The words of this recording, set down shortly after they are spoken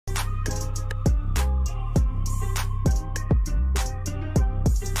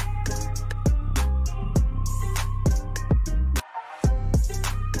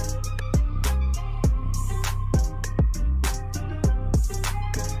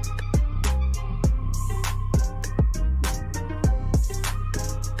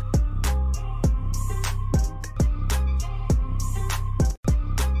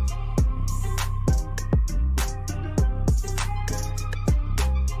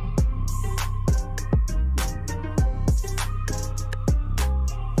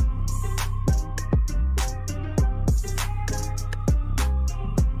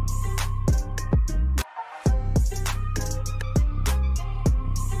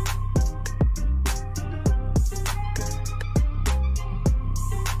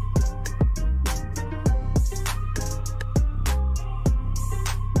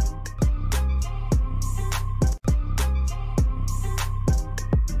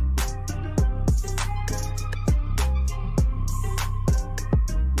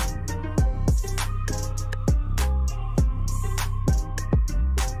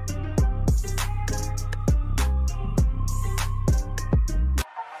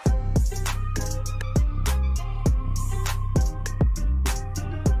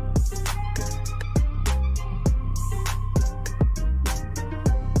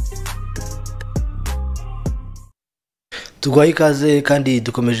Tugwaye ikaze kandi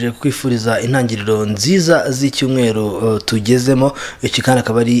dukomeje kwifuriza intangiriro nziza z'icyumweru tugezemo. Iki kandi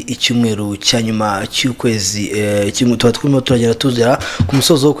akaba ari icyumweru cya nyuma cy'ukwezi tuba twimo turagera tuzera ku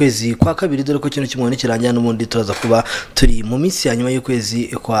musozo w'ukwezi kwa kabiri, dore ko kino kimwe kirangira n'ubundi turaza kuba turi mu minsi ya nyuma y'ukwezi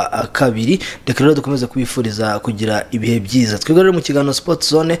kwa kabiri. Reka rero dukomeze kubifuriza kugira ibihe byiza. Twebwe rero mu kiganiro Sport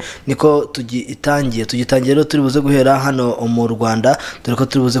Zone niko tugitangiye rero turi buze guhera hano mu Rwanda, dore ko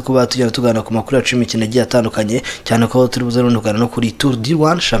turi buze kuba tugenda tugana ku makuru yacu y'imikino igiye atandukanye, cyane ko turi buze no kuri Tour du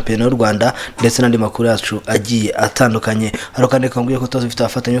Rwanda, Championnat y'u Rwanda ndetse n'andi makuru yacu agiye atandukanye. Haro kandi kambwiye ko tuzifite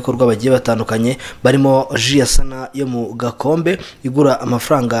abafatanyabikorwa bagiye batandukanye, barimo ji ya Sana yo mu Gakombe igura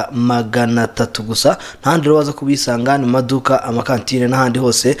amafaranga 300 gusa. Ntandi rero waza kubisanga ni maduka, amakantine n'ahandi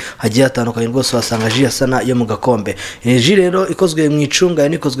hose hagiye hatandukanye, rwose wasanga ji ya Sana yo mu Gakombe. Ji rero ikozwe mu icunga,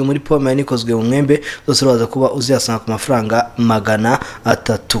 nikozwe muri pome, nikozwe mu mwembe, zose waza kuba uziyasanga ku mafaranga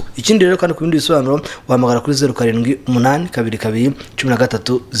 300. Ikindi rero kandi ku bindi bisobanuro wahamagara kuri 0782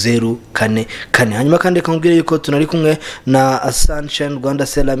 hanyuma kandi kambwire yuko tunari kumwe na Sunshine Rwanda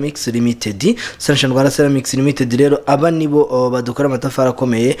Ceramics Limited. Sunshine Rwanda Ceramics Limited rero aba nibo badukora amatafari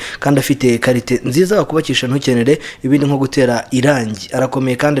akomeye kandi afite karite nziza bakubakisha ntukenere ibindi nko gutera irangi.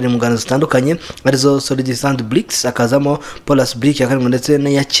 Arakomeye kandi ari mu ngano zitandukanye, arizo solid sand bricks, akazamo porous brick ya karindwi ndetse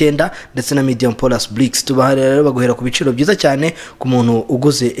n'ya 9 ndetse na medium porous bricks. Tubahari rero baguhera ku biciro byiza cyane ku muntu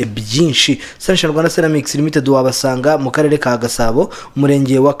uguze byinshi. Sunshine Rwanda Ceramics Limited wabasanga mu karere ka Gasabo,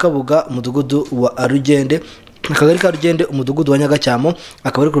 umurenge wa Kabuga, umudugudu wa Arugende, akagari ka Rugende, umudugudu wa Nyagacyamo,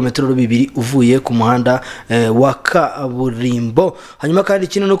 akaba ari kilometero 2 uvuye ku muhanda wa kaburimbo. Hanyuma kandi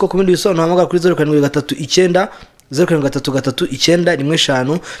ikindi nuko ku bindi bisobanuro hamagara kuri 0739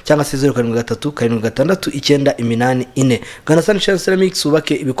 0733 cyangwa se 0736 Gana Sunshine Ceramics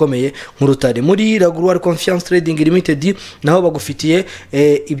ubake ibikomeye nk'urutare. Muri Ragurwa Confiance Trading Limited naho bagufitiye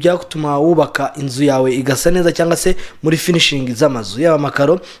ibyatuma wubaka inzu yawe igasa neza, cyangwa se muri finishing z'amazu, yaba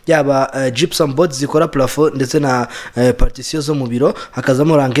makaro, yaba gypsum boards zikora plafond ndetse na partition zo mu biro,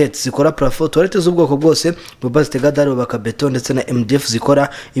 hakazamo rangettes zikora plafond, toilettes z'ubwoko bwose, bubasite gadaro baka beton ndetse na MDF zikora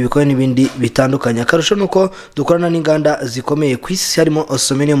ibikoye n'ibindi bitandukanye. Akarusho nuko dukora n'inganda zikomeye ku isi, harimo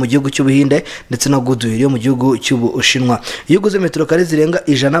Osomeni mu gihugu cy'Ubuhinde ndetse na Goodwill yo mu gihugu cy'Ubushinwa. Iyo uguze metero kare zirenga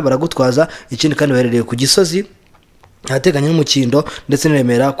 100 baragutwaza. Ikindi kandi baherereye ku Gisozi hateganye n'umukindo ndetse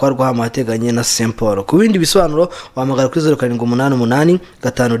n'Iremera kwa Rwahama hateganye na Saint Paul. Ku bindi bisobanuro wahamagara kuri 0788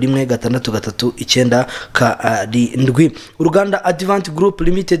 51 Uruganda Advent Group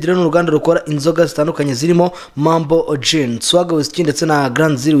Limited rero n'uruganda rukora inzoga zitandukanye zirimo Mambo Gin, Swag Whisky ndetse na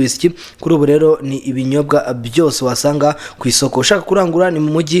Grand Zero Whisky. Kuri ubu rero ni ibinyobwa byose wasanga ku isoko. Ushaka kurangura ni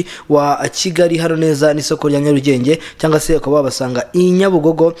mu mujyi wa Kigali hano neza n'isoko rya Nyarugenge, cyangwa se ukaba wabasanga i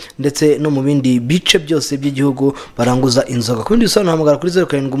Nyabugogo ndetse no mu bindi bice byose by'igihugu baranguza inzoga. Kundi bisobanuro hamagara kuri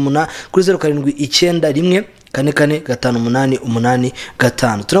 0791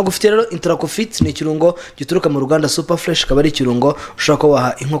 445885. Tunagufite rero Intracofit, ni ikirungo gituruka mu ruganda Super Fresh, kabari ikirungo ushaka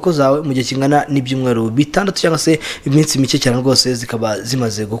waha inkoko zawe mu gihe kingana n'ibyumweru 6 cyangwa se iminsi mike cyane rwose zikaba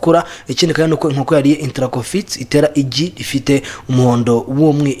zimaze gukura. Ikindi kandi nuko inkoko yari Intracofit itera igi rifite umuhondo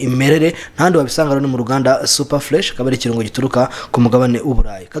w'umwimerere, ntandi wabisanga rero mu ruganda Super Fresh, kabari ikirungo gituruka ku mugabane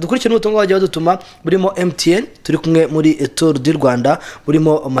w'Uburayi. Kadukurikira n'ubutumwa bagiye badutuma burimo MTN, turi kumwe muri Tour du Rwanda,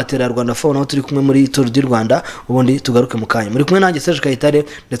 burimo Matera Rwanda Phone, aho turi kumwe muri Tour du Rwanda. Ubundi tugaruke mu kanya. Muri kumwe nanjye Serge Kayitare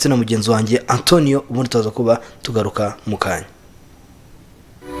ndetse na mugenzi wanjye Antonio, ubundi tuzaza kuba tugaruka mu kanya.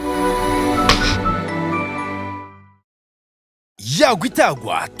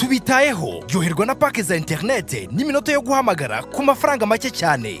 Yagwitagwa tubitayeho, yoherwa na pake za internet n'iminota yo guhamagara ku mafaranga make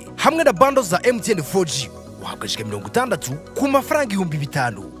cyane, hamwe na bundles za MTN 4G uhabwa jiga 60 ku mafaranga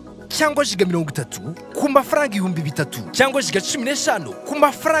 5000, cyangwa jiga 30 ku mafaranga 3000, cyangwa jiga 15 ku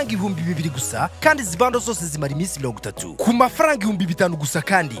mafaranga 2000 gusa, kandi zibando zose zimara iminsi 30 ku mafaranga 5000 gusa.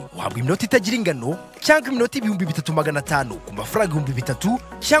 Kandi uhabwa iminota itagira ingano cyangwa iminota 3500 ku mafaranga 3000,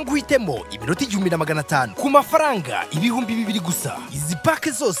 cyangwa uhitemo iminota 1500 ku mafaranga 2000 gusa. Izi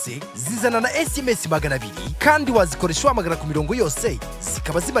pake zose zizana na SMS 200, kandi wazikoresha uhamagara ku mirongo yose,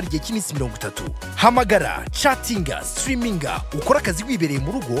 zikaba zimara igihe cy'iminsi 30. Hamagara, chattinga, streaminga, ukora akazi wibereye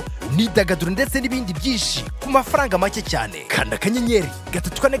mu rugo, nidagaduro ndetse n'ibindi byinshi ku mafaranga make cyane. Kanda akanyenyeri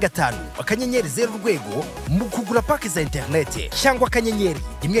 345 akanyenyeri 0 urwego mu kugura pake za internet, cyangwa akanyenyeri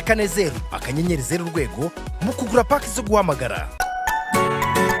 140 akanyenyeri 0 urwego mu kugura pake zo guhamagara.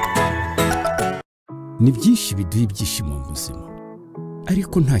 Ni byinshi biduha ibyishimo mu buzima,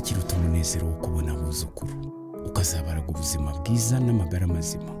 ariko nta kiruta umunezero wo kubona abuzukuru, ukazabaraga ubuzima bwiza n'amagara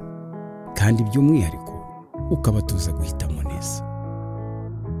mazima, kandi by'umwihariko ukabatuza guhitamo neza.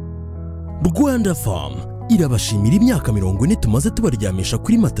 Rwanda Farm irabashimira imyaka 40 tumaze tubaryamisha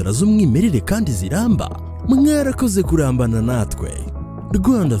kuri matera z'umwimerere kandi ziramba. Mwarakoze kurambana natwe.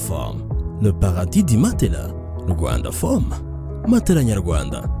 Rwanda Farm, le paradis du matela. Rwanda Farm, matela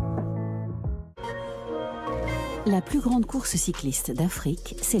nyarwanda. La plus grande course cycliste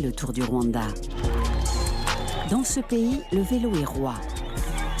d'Afrique, c'est le Tour du Rwanda. Dans ce pays, le vélo est roi.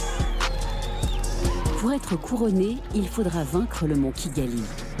 Pour être couronné, il faudra vaincre le mont Kigali.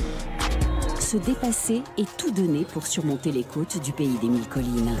 Se dépasser et tout donner pour surmonter les côtes du pays des 1000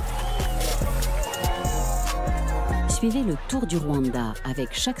 collines. Suivez le Tour du Rwanda avec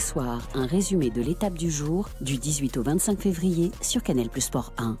chaque soir un résumé de l'étape du jour du 18 au 25 février sur Canal Plus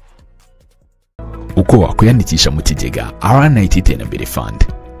Sport 1. Uko wakwiyandikisha mu kigega R&IT Iterambere Fund.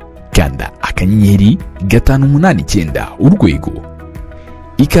 Kanda akanyenyeri 589 urwego.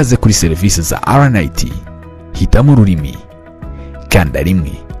 Ikaze kuri serivisi za R&IT. Hitamo ururimi. Kanda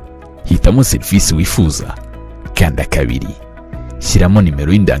rimwe. Hitamo serivisi wifuza. Kanda kabiri. Shyiramo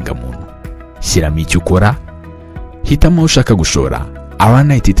nimero y'indangamuntu. Shyiramo icyo ukora. Hitamo ushaka gushora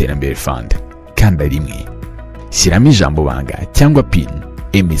R&IT Iterambere Fund. Kanda rimwe. Shyiramo ijambo banga cyangwa PIN.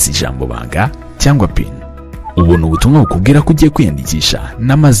 Emeza ijambo banga cyangwa PIN. Ubona ubutumwa bukubwira ko ugiye kwiyandikisha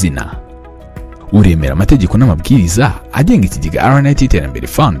n'amazina. Uremera amategeko n'amabwiriza agenga ikigega R&IT Iterambere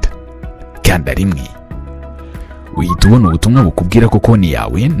Fund. Kanda rimwe. Uhita ubona ubutumwa bukubwira ko konti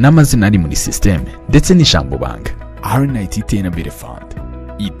yawe n'amazina ari muri system ndetse n'ijambo banga. R&IT Iterambere Fund.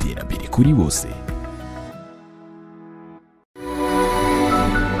 Iterambere kuri bose.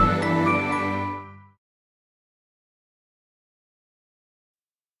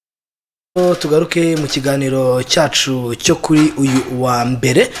 Tugaruke mu kiganiro cyacu cyo kuri uyu wa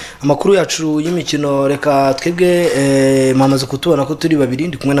mbere. Amakuru yacu y'imikino, reka twebwe mwamaze kutubona ko turi babiri,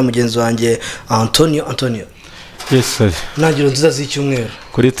 ndi kumwe na mugenzi wanjye Antonio. Yes sir. Ntagiro nziza z'icyumweru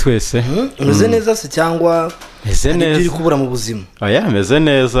Kuri twese. Meze neza se cyangwa meze neza? Iri kubura mu buzima. Oya, meze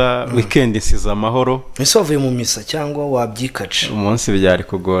neza. Weekend isize amahoro. Ese wavuye mu misa cyangwa wabyikaca? Umunsi byari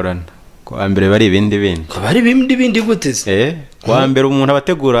kugorana. Kwa mbere bari ibindi. Bari ibindi gute se? Kwa mbere umuntu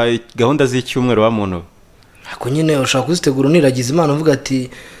abategura gahunda z'icyumweru wa muntu. Ako nyine ushaka kuzitegura uniragiza Imana uvuga ati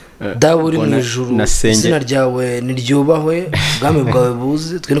dawe uri mu ijuru, izina ryawe niryubahwe, ubwami bwawe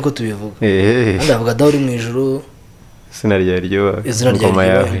buze, twe niko tubivuga. Kandi avuga dawe uri mu ijuru, izina ryawe ryubahwe, izina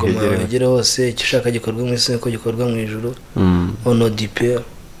ryawe ngoma yagere hose, icyo ushaka gikorwa mu isi ko gikorwa mu ijuru. Ono dipe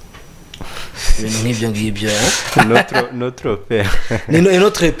ibintu nk'ibyo ngibyo. Notre père. Ni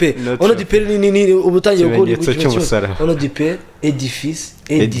notre père. Ono dipe ni ubutangiye gukora ikimenyetso. Ono dipe édifice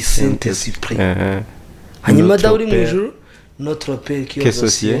et du Saint-Esprit. Hanyuma dawe uri mu ijuru, notre père qui est aux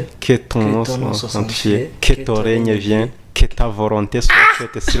cieux, que ton nom soit sanctifié, que ton règne vienne, que ta volonté soit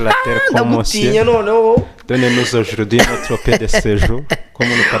faite sur la terre comme au ciel. Donne-nous aujourd'hui notre pain de ce jour, comme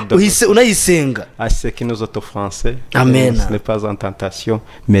nous pardonnons à ceux qui nous ont offensés. Amen. Ne pas en tentation,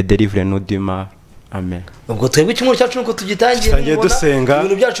 mais délivre-nous du mal. Amen. Ubwo twebwe icyumweru cyacu nuko tugitangiye dusenga,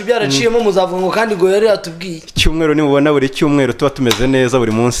 ibintu byacu byaraciyemo muzavuga ngo kandi ngo yari atubwiye. Icyumweru ni mubona buri cyumweru tuba tumeze neza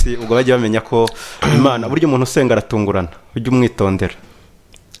buri munsi, ubwo bajya bamenya ko Imana buryo umuntu usenga aratungurana, ujye umwitondera.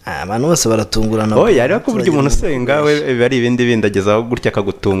 Abantu bose baratungurana. Oya, ariko buryo umuntu usenga we bari ibindi agezaho gutya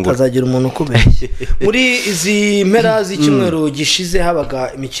akagutungura. Azagira umuntu ukubeshye. Muri izi mpera z'icyumweru gishize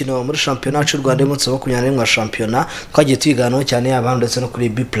habaga imikino muri shampiyona y'u Rwanda y'umunsi wa 21 wa shampiyona, twagiye twiganaho cyane y'abantu ndetse no kuri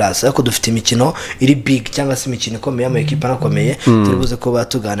B+, ariko dufite imikino iri big cyangwa se imikino ikomeye y'amakipe anakomeye, turibuze ko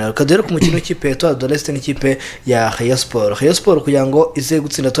batuganira. Kadere ku mukino w'ikipe ya Etoile de l'Est n'ikipe ya Rayon Sport kugira ngo ize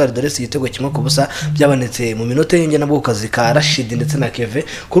gutsinda Etoile de l'Est igitego kimwe ku busa, byabonetse mu minota y'inge nabwo kazi ka Rashid ndetse na Keve.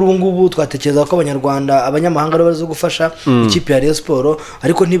 Kuri ubu ngubu twatekereza ko abanyamahanga bari bazo gufasha ikipe ya Rayon Sport,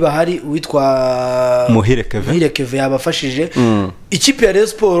 ariko ntibahari witwa Muhire Keve yabafashije. Ikipe ya Rayon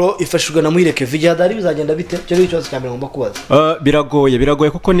Sport ifashijwe na Muhire Keve, igihadari bizagenda bite? Cyo ni ikibazo cyane ngomba kubaza.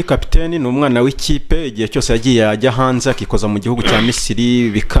 Biragoye kuko ni kapiteni, ni umwana w'ikipe, igihe cyose yagiye ajya hanze akikoza mu gihugu cya Misiri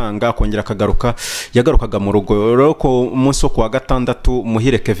bikanga kongera akagaruka, yagarukaga mu rugo. Rero ko umunsi wo kuwa gatandatu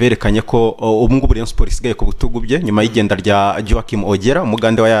Muhire Keve yerekanye ko ubu ngubu Rayon Sport isigaye ku butugu bye nyuma y'igenda rya Joachim Ogera,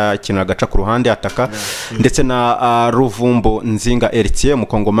 umugande wa yakina agaca ku ruhande ataka, ndetse na Ruvumbo Nzinga Eritier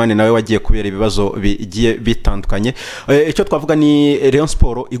umukongomani nawe wagiye kubera ibibazo bigiye bitandukanye. Icyo twavuga ni Rayon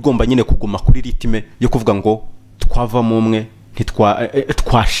Sport igomba nyine kuguma kuri ritime yo kuvuga ngo twava mu umwe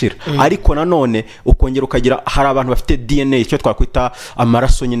twashira, ariko nanone ukongera ukagira hari abantu bafite DNA, icyo twakwita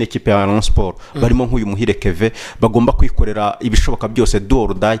amaraso nyine ikipe ya Rayon Sport, barimo nk'uyu Muhire Keve, bagomba kwikorera ibishoboka byose do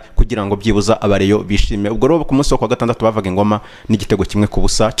or die kugira ngo byibuza abareyo bishime. Ubwo rero ku munsi wa gatandatu bavaga ingoma n'igitego kimwe ku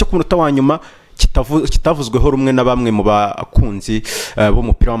busa cyo ku munota wa nyuma kitavuzweho rumwe na bamwe mu bakunzi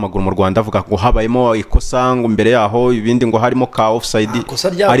b'umupira w'amaguru mu Rwanda avuga ngo habayemo ikosa ngo mbere yaho ibindi ngo harimo ka offside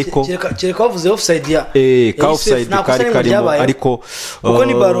ariko kereka bavuze offside ya ka offside kari karimo ariko uko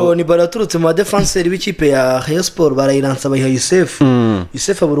ni baro yaturutse mu defenseur b'ikipe ya Rayon Sport barayiransa bayiha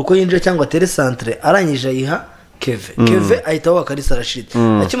Yusef abura uko yinjira cyangwa tere centre arangije ayiha Keve ahita wa Kalisa Rashid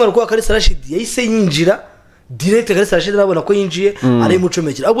akimara ko Kalisa Rashid yahise yinjira direct Kalisa Rashid arabona ko yinjiye ari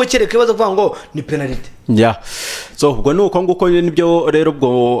mucomekera ahubwo kereka baza kuvuga ngo ni penalty so ubwo nuko nguko nibyo rero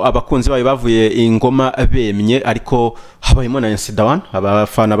ubwo abakunzi bayo bavuye ingoma bemye ariko habayemo na incident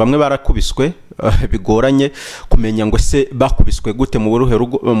abafana bamwe barakubiswe bigoranye kumenya ngo se bakubiswe gute mu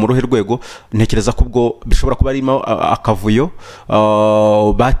ruhe rwego ntekereza ko ubwo bishobora kuba arimo akavuyo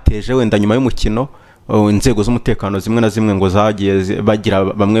bateje wenda nyuma y'umukino inzego z'umutekano zimwe na zimwe ngo zagiye bagira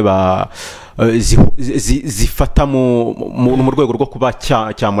bamwe zifata mu rwego rwo kuba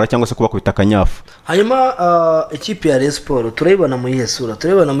cyamura cyangwa se kubakubita akanyafu. Hanyuma ikipe ya Rayon Sport turayibona mu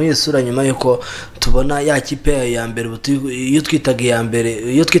yesura nyuma yuko tubona ya kipe ya mbere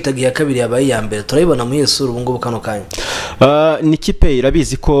iyo twitaga ya kabiri yabaye ya mbere turayibona mu yesura ubu ngubu kano kanya. Ni kipe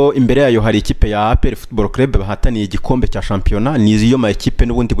irabizi ko imbere yayo hari ikipe ya APR Football Club bahataniye igikombe cya shampiyona ni iyo ma ekipe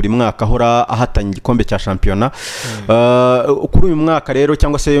n'ubundi buri mwaka ahora ahatanye igikombe cya shampiyona. Kuri uyu mwaka rero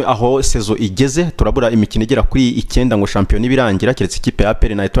cyangwa se aho sezo igeze turabura imikino igera kuri 9 ngo shampiyona ibirangira keretse ikipe ya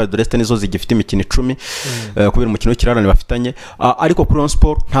APR na Etoile de l'Est nizo zigifite imikino 10 kubera umukino w'ikirarane bafitanye ariko kuri Rayon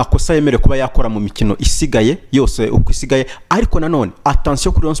Sport nta kosa yemere kuba yakora mu mikino isigaye yose uko isigaye ariko nanone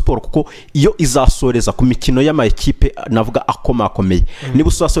attention kuri Rayon Sport kuko iyo izasoreza ku mikino y'ama ekipe navuga akomakomeye niba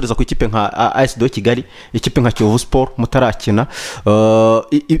usasoreza ku ikipe nka AS de Kigali ikipe nka Kiyovu Sport mutarakina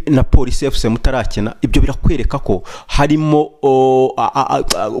na Police FC mutarakina ibyo birakwereka ko harimo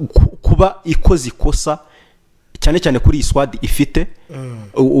kuba ikoze ikosa cyane cyane kuri iyi squad ifite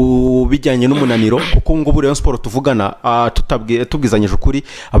bijyanye n'umunaniro kuko ngo Rayon Sport tuvugana tubwizanyije ukuri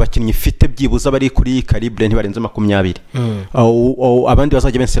abakinnyi ifite byibuza bari kuri calibre ntibarenze 20 abandi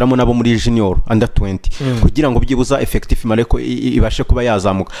bazajya benseramo nabo muri junior under 20 kugira ngo byibuza effective mareko ibashe kuba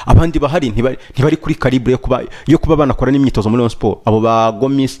yazamuka abandi bahari ntibari kuri calibre yo kuba banakora n'imyitozo muri Rayon Sport abo ba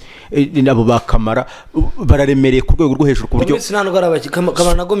Gomis abo ba Kamara bararemereye ku rwego rwo hejuru ku buryo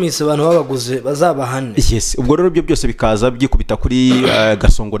Kamara na Gomis abantu babaguze bazabahane. Yes ubwo rero byo byose bikaza byikubita kuri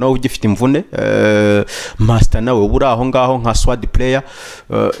Gasongo nawe ugifite imvune Master nawe ubura aho ngaho nka squad player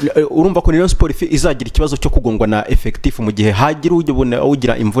urumva ko Rayon Sport izagira ikibazo cyo kugongwa na effective mu gihe hagira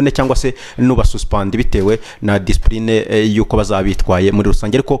ugira imvune cyangwa se nuba suspend bitewe na discipline yuko bazabitwaye muri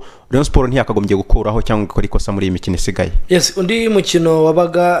rusange ariko Rayon Sport ntiyakagombye gukuraho cyangwa gukora ikosa muri iyi mikino isigaye. Yes undi mukino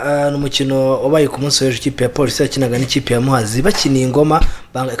wabaga n'umukino wabaye ku munsi w'ejo ikipe ya Police yakinaga n'ikipe ya Muhazi bakiniye ingoma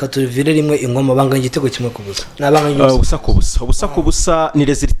banga ikaturivire rimwe ingoma banga igitego kimwe kubusa ubusa kubusa ni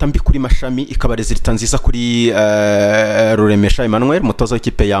resultat mbi kuri Mashami ikaba resultat nziza kuri Ruremesha Emmanuel mutoza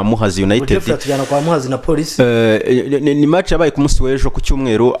w'ikipe ya Muhazi United tujyana kwa Muhazi na Police ni match yabaye ku munsi w'ejo ku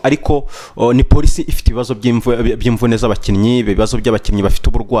cyumweru ariko ni Police ifite ibibazo by'imvune z'abakinnyi ibibazo by'abakinnyi bafite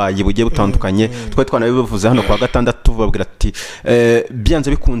uburwayi bugiye butandukanye twari twanabivuze hano kwa gatandatu babwira ati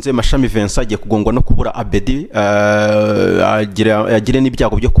byanze bikunze Mashami Vincent agiye kugongwa no kubura Abedi agire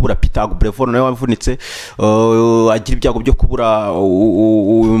n'ibyago byo kubura Peter Brevor nawe wavunitse agira ibyago byo kubura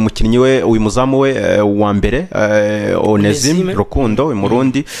umukinnyi we uyu muzamu we wa mbere Onesime Rukundo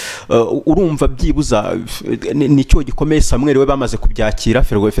Murundi urumva byibuza nicyo gikomeye Samuel we bamaze kubyakira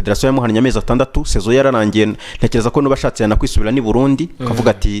Federation yamuhanye amezi 6 sezo yararangiye ntekereza ko nubashatse yana kwisubira ni Burundi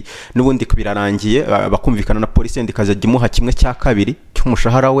kavuga ati nubundi kubirarangiye bakumvikana na Police ndikaza gimuha kimwe cya kabiri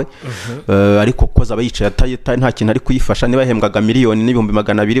cy'umushahara we ariko koza abayicaye nta kintu ari kuyifasha niba hembwaga miliyoni n'ibihumbi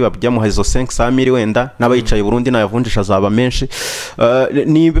 200 babyamuha izo 500 mili wenda n'abayicaye Burundi nayavunjisha zaba menshi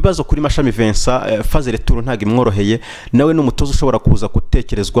ni ibibazo kuri Mashami Vincent faze retour ntago imworoheye nawe n'umutozo ushobora kuza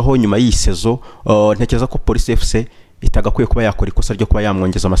gutekerezwaho nyuma y'isezo ntekereza ko Police FC itagakwiye kuba yakora ikosa ryo kuba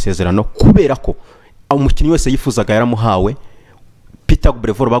yamwongeza amasezerano kubera ko umukinnyi wese yifuzaga yaramuhawe Peter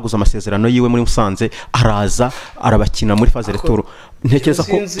Brevor baguze amasezerano yiwe muri Musanze araza arabakina muri faze retour ntekereza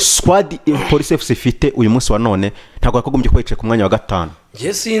ko squad Police FC ifite uyu munsi wa none ntago yakagombye ko yicaye ku mwanya wa 5.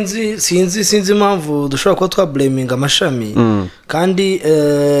 Je sinzi impamvu dushobora kuba twa blaminga Mashami kandi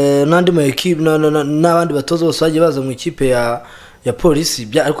nandi mu equipe n'abandi batozo bose bagiye baza mu ikipe ya Police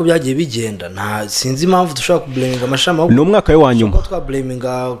ariko byagiye bigenda nta sinzi impamvu dushobora ku blaminga Mashami no mwaka wa nyuma twa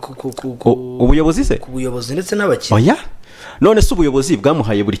blaminga ubuyobozi se ku buyobozi ndetse n'abakinnyi oya none se ubuyobozi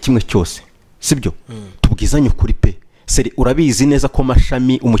bwamuhaye buri kimwe cyose sibyo tubwizanye ukuri pe seri urabizi neza ko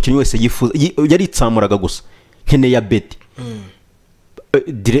Mashami umukinnyi wese yifuza yari itsamuraga gusa nkene ya Bedi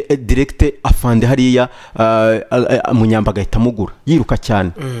direkite afande hariya munyamba agahita amugura yiruka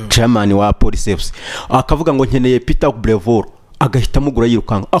cyane chairman wa police fc akavuga ngo nkeneye Peter Brevor agahita amugura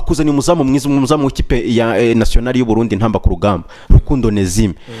yirukanka akuzaniye umuzamu mwiza umuzamu w'ikipe ya national y'u Burundi ntamba ku rugamba Rukundo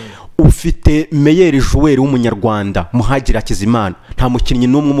Nezime ufite Meyer Joueur w'umunyarwanda Muhagira Kizimana nta mukinnyi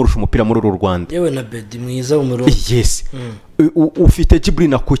n'umwe umurusha umupira muri uru Rwanda yewe na Bedi mwiza w'umurundi yes ufite Jibril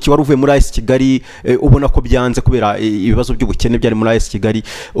Nakuki wari uvuye muri AS Kigali ubona ko byanze kubera ibibazo by'ubukene byari muri AS Kigali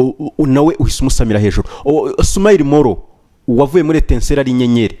nawe uhise umusamira hejuru Sumail Moro wavuye muri Tensera ari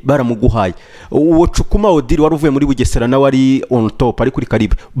inyenyeri baramuguhaye uwo Cukuma Odiri wari uvuye muri Bugesera nawe ari on top ari kuri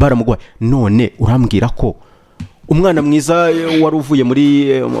Karibu baramuguhaye none urambwira ko umwana mwiza wari uvuye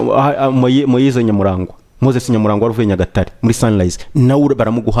muri Moyize Nyamurangwa Moses Nyamurangwa wari uvuye Nyagatare muri Sunrise nawe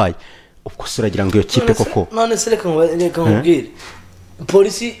baramuguhaye ubwo suragira ngo iyo kipe koko none se reka nkubwire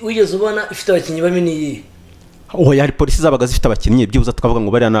polisi wigeze ubona ifite abakinnyi bamini yi yari polisi zabaga zifite abakinnyi byibuza tukavuga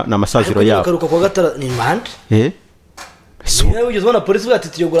ngo bari na masaziro yabo karuka kwa gatara ni mande niba wigeze ubona polisi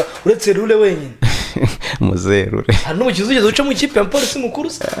bwatitiyogura uretse Rule wenyine muzerure hari n'umukizi ugeze uca mu kipe ya polisi mukuru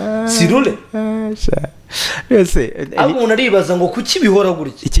si Rule yose ahubwo umuntu aribaza ngo kuki bihora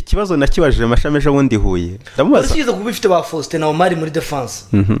gutya iki kibazo nakibajije Mashami ejo bundi Huye ndamubaza polisi yize kuba ifite ba Faustin na Omar muri defense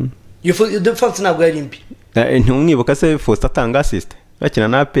iyo defense ntabwo yari mbi ntumwibuka se Faustin atanga assist bakina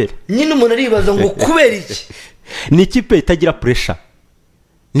na APR nyine umuntu aribaza ngo kubera iki ni ikipe itagira pressure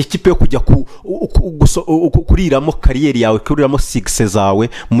ni ikipe yo kujya kuriramo kariyeri yawe kuriramo sigise zawe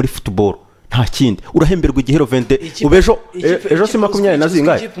muri football nta kindi urahemberwa igihero 20 ubejo ejo si 20 na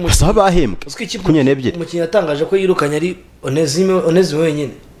zingaye basaba bahembwe kunye nebye umukinnyi yatangaje ko yirukanye ari Onezime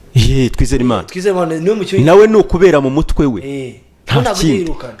wenyine twizere Imana niwe mukinnyi nawe no kubera mu mutwe we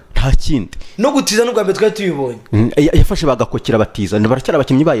nta kindi no gutiza n'ubwa mbere twari tubibonye yafashe bagakokera batiza baracyari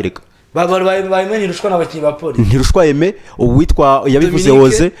abakinnyi bayereka bayime ntirushwa n'abakinnyi ba polisi ntirushwa Aime uwitwa yabivuze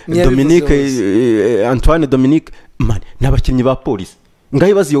Woze Dominique Antoine Dominique n'abakinnyi ba polisi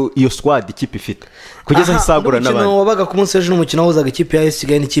ngaho bazi iyo squad ikipe ifite kugeza hisagura n'abandi umukino wabaga ku munsi w'ejo n'umukino wahuzaga ikipe ya AS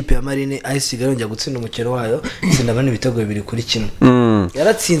Kigali n'ikipe ya Marine AS Kigali yongera gutsinda umukino wayo itsinda bane ibitego 2-1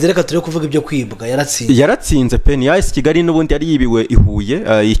 yaratsinze reka turi kuvuga ibyo kwibwa yaratsinze pen ya AS Kigali n'ubundi yari yibiwe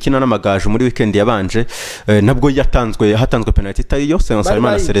ihuye ikina n'amagaju muri weekend yabanje nabwo hatanzwe penalty tayo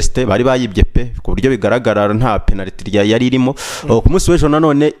Nsabimana Celestin bari bayibye pe ku buryo bigaragara nta penalty yari irimo ku munsi w'ejo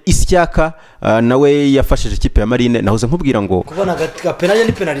nanone Isyaka nawe yafashije ikipe ya Marine nahoze nkubwira ngo kubona penalty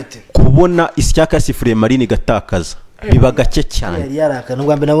ni penalty kubona Isyaka yasifuriye Marine igatakaza biba gake cyane yari yaraka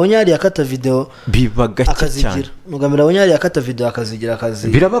nubwo mbere nabonye yari akata video biba gake cyane nubwo mbere nabonye yari akata video akazigira akazi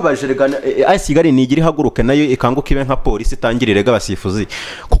birababaje regana AS Kigali nigira ihaguruke nayo ikanguka ibe nka polisi itangirire gabasifuzi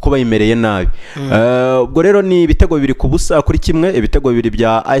kuko bayimereye nabi ubwo rero ni ibitego 2-0 kuri kimwe ibitego 2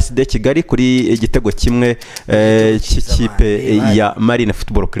 bya ASD Kigali kuri igitego kimwe cy'ikipe ya Marine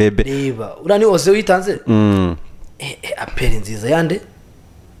Football Club reba urani wose witanze aperi nziza yande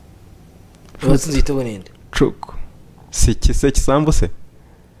watsinze igitego ninde cuko sikise kisambu se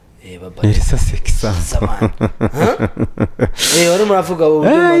baba nirisa sekisambu wari muravuga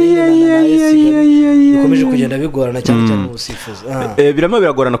uburyo Marine na AS Kigali bikomeje kugenda bigorana cyane cyane mu busifuzi birama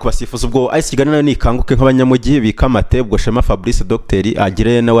biragorana ku basifuzi ubwo AS Kigali nayo nikanguke nk'abanyamugihe bikamate ubwo Shema Fabrice Docteur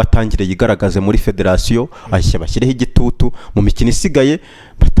agire nawe atangire yigaragaze muri federation ashya bashyireho igitutu mu mikino isigaye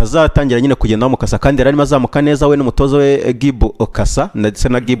batazatangira nyine kugenda bamukasa kandi yararimo azamuka neza we n'umutozo we Gibo Okasa ndetse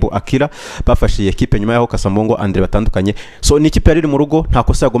na Gibo Akira bafashiye equipe nyuma yaho Kasa Mbongo Andre batandukanye so ni ikipe yari mu rugo nta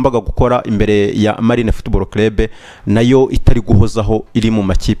kosa yagombaga gukora imbere ya Marine Football Club nayo itari guhozaho iri mu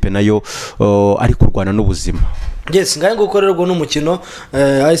makipe nayo ari kurwana n'ubuzima yes ngaye gukorerwa n'umukino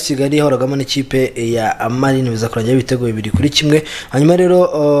AS Kigali yahoragamo n'ikipe ya Marine biza kurangira ibitego 2-1 hanyuma rero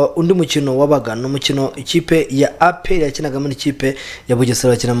undi mukino wabaga n'umukino ikipe ya APR yakinagamo n'ikipe ya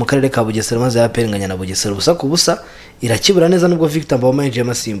Bugesera bakina mu karere ka Bugesera maze APR nganya na Bugesera ubusa ku busa irakibura neza nubwo Victor Mbawoma yinjiye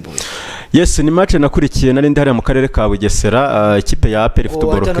amasimbuye yes ni match nakurikiye nari ndahari mu karere ka Bugesera ikipe ya APR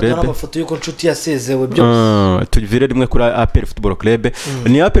Football Club amafoto yuko nshuti yasezewe byose tuvire rimwe kuri APR Football Club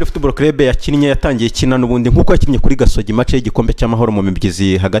ni APR Football Club yakinnye yatangiye kina n'ubundi nkuko yakinnye kuri Gasogi match y'igikombe cy'amahoro mu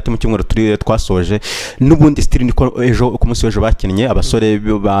mibyizi hagati mu cyumweru turi twasoje n'ubundi stili niko ejo ku munsi w'ejo bakinnye abasore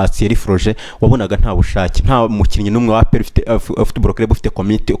ba Thierry Froge wabonaga nta bushake nta mukinnyi n'umwe wa APR Football Club ufite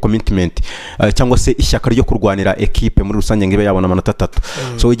commitment cyangwa se ishyaka ryo kurwanira equipe muri rusange ngibe yabona amanota 3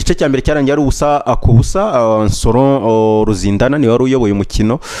 so igice cya mbere cyarangiye ari ubusa akubusa Nsoro Ruzindana ni wari uyoboye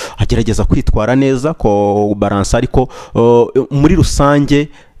umukino agerageza kwitwara neza ko balance ariko muri rusange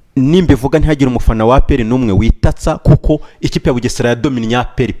nimbivuga ntihagire umufana wa APR n'umwe witatsa kuko ikipe ya Bugesera yadominnye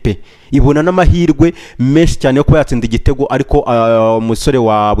APR pe ibona n'amahirwe menshi cyane yo kuba yatsinda igitego ariko umusore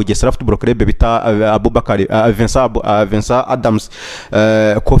wa Bugesera Football Club bita Abubakar Vincent Adams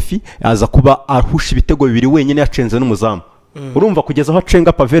Kofi aza kuba ahusha ibitego bibiri wenyine yacenze n'umuzamu urumva kugeza aho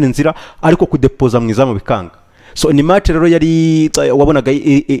acenga Pavel Nzira ariko kudepoza mu izamu bikanga so ni match rero yari wabonaga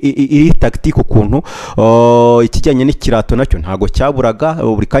iri tactique ukuntu ikijyanye n'ikirato nacyo ntago cyaburaga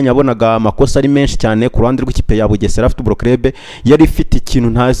buri kanya yabonaga amakosa ari menshi cyane ku ruhande rw'ikipe ya Bugesera Football Club yari ifite ikintu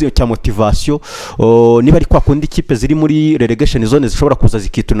ntazi cya motivation niba ari kwa kundi ikipe ziri muri relegation zone zishobora kuza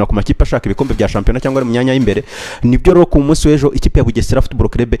zikiturana ku makipe ashaka ibikombe bya champion cyangwa mu myanya y'imbere nibyo rero ku munsi w'ejo ikipe ya Bugesera Football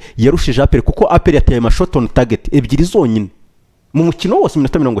Club yarushije APR kuko APR yateye amashot on target ebyiri zonyine mu mukino wose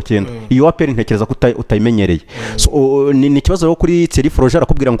minota 90 iyo APR ntekereza ko utayimenyereye so ni ikibazo rero kuri Thierry Froger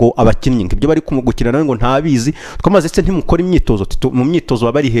arakubwira ngo abakinnyi ibyo bari kumugukira nawe ngo ntabizi twamaze se ntimukora imyitozo mu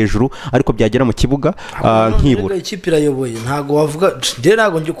myitozo bari hejuru ariko byagera mu kibuga nkibura ikipe irayoboye ntago wavuga je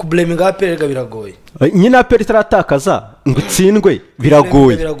nago nje ku blaming APR biragoye nyine APR itaratakaza ngo itsindwe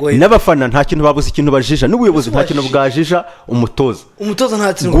biragoye n'abafana nta kintu babuze ikintu bajija n'ubuyobozi nta kintu bwajija umutoza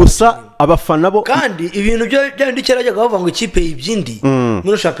ntatsindwa gusa abafana bo kandi ibintu byandi cyarajyaga bavuga ngo ikipe ibyindi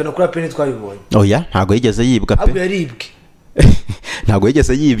muri champion kuri APR twabibonye oya ntago yigeze yibwa pe yaribwe ntago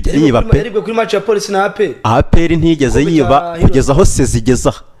yigeze yiba pe yaribwe kuri match ya Police na APR ntigeze yiba kugeza aho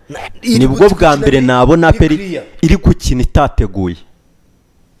sezigeza nibwo bwa mbere nabona APR iri gukina itateguye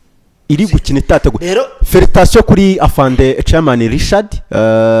Felicitation kuri afande chairman Richard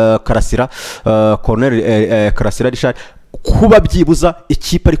Karasira Colonel Karasira Richard kuba byibuza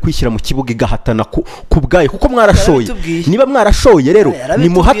ikipe ari kwishyira mu kibuga igahatana kubgaye kuko mwarashoye niba mwarashoye rero ni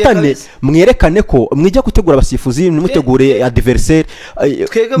muhatane mwerekane ko mwijya gutegura abasifuzi nimutegure adversaire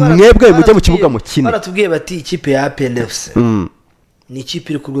mwebwe mujya mu kibuga mukine baratubwiye bati ikipe ya APLFC ni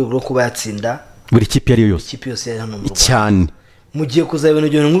ikipe iri ku rwego rwo kuba yatsinda buri kipe yari yose ikipe yose hano mu cyane mugiye kuzabona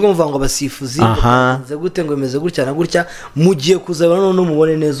ibyo ngo muvanga abasifuzi nze gute ngo bimeze gutya na gutya mugiye kuzabona none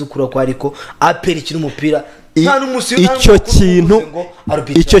mubone neza ukura ko ariko APR ikina umupira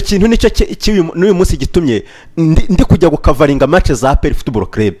icyo kintu nicyo n'uyu munsi gitumye ndi kujya gukavaringa match za APR Football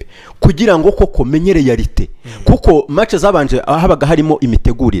Club kugira ngo koko menye realite kuko match zabanje habaga harimo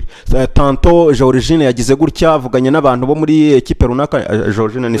imitegurire tanto Georgine yagize gutya avuganye n'abantu bo muri equipe runaka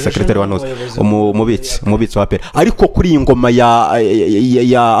Georgine ni secretary wa Noze umubitsi wa APR ariko kuri iyi ngoma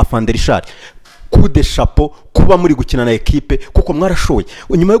ya Afande Richard coup de chapeau kuba muri gukina na equipe kuko mwarashoye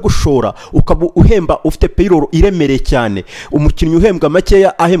nyuma yo gushora ukaba uhemba ufite payroll iremereye cyane umukinnyi uhembwa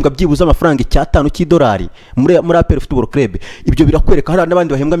makeya ahembwa byibuza amafaranga $5 cy'idolari muri APR Football Club ibyo birakwereka hari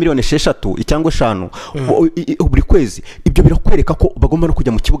n'abandi bahembwa miliyoni 6 cyangwa 5 buri kwezi ibyo birakwereka ko bagomba no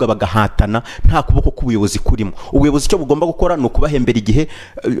kujya mu kibuga bagahatana nta kuboko k'ubuyobozi kurimo ubuyobozi cyo bugomba gukora no kubahembera igihe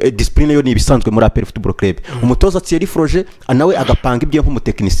discipline yo ni ibisanzwe muri APR Football Club umutoza Thierry Froger nawe agapanga ibyo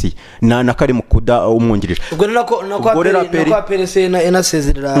nk'umuteknisi na kare mu kuda umwungirije ubwo nako APR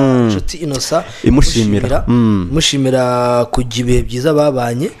enasezerera inshuti Innocent imushimira kugira ibihe byiza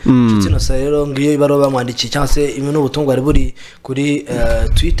babanye inshuti Innocent rero ngiyo ibaro bamwandikiye cyangwa se imwe n'ubutumwa ari buri kuri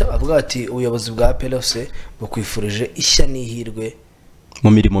Twitter avuga ati ubuyobozi bwa APR bukwifurije ishya n'ihirwe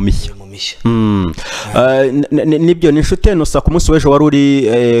mu mirimo mishya nibyo ni inshuti Innocent ku munsi w'ejo wari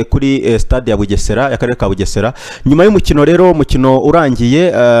uri kuri stade ya Bugesera y'akarere ka Bugesera nyuma y'umukino rero umukino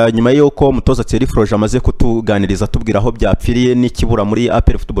urangiye nyuma y'uko umutoza Thierry Froger amaze kutuganiriza tubwira aho byapfiriye n'ikibura muri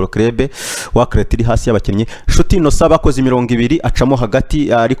APR Football Club wakrete iri hasi y'abakinnyi inshuti Innocent bakoze 200 acamo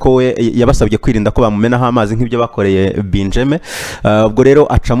hagati ariko we yabasabye kwirinda ko bamumenaho amazi nk'ibyo bakoreye Benjamin ubwo rero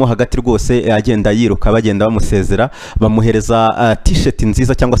acamo hagati rwose agenda yiruka bagenda bamusezera bamuhereza t-shirt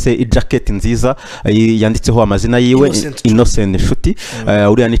nziza cyangwa se jacket nziza yanditseho amazina yiwe Innocent Nshuti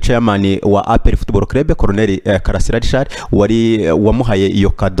uriya ni chairman wa APR Football Club Colonel Karasira Richard wamuhaye iyo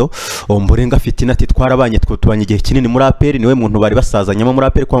kado Omborenga Fitina ati twarabanye twatubanye igihe kinini muri APR niwe muntu bari basazanyamo muri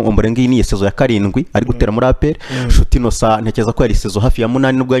APR kwa Omborenga iyi sezo ya 7 ari gutera muri APR Nshuti Innocent ntekeza ko yari sezo hafi ya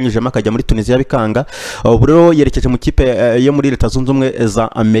 8 nubwo yanyujemo akajya muri Tunisia bikanga ubu rero yerekeje mu kipe yo muri Leta Zunze Ubumwe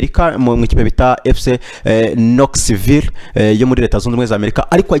za Amerika mu kipe bita FC Knoxville yo muri Leta Zunze Ubumwe za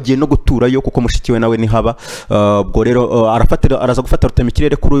Amerika ariko agiye no guturayo kuko mushikiwe nawe ni haba ubwo rero araza gufata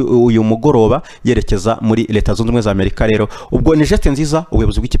rutemikirere kuri uyu mugoroba yerekeza muri Leta Zunze Ubumwe za Amerika rero ubwo ni geste nziza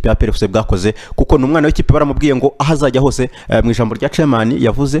ubuyobozi bw'ikipe ya APR bwakoze kuko n'umwana w'ikipe baramubwiye ngo ahazajya hose mu ijambo rya chairman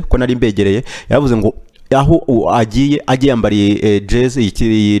yavuze ko nari mbegereye yavuze ngo aho agiye yambariye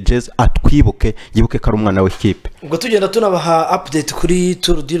iyi jezi atwibuke yibuke ko ari umwana w'ikipe. ubwo tugenda tunabaha update kuri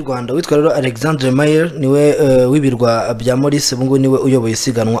Tour du Rwanda. witwa rero Alexandre Mayer niwe w'ibirwa bya Maurice, ubu ngubu niwe uyoboye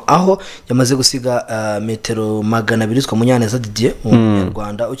isiganwa, aho yamaze gusiga metero 200 witwa Munyaneza Didier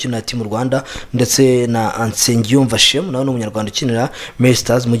umunyarwanda ukinira timu Rwanda, ndetse na Ansengiyumva Shem nawe ni umunyarwanda ukinira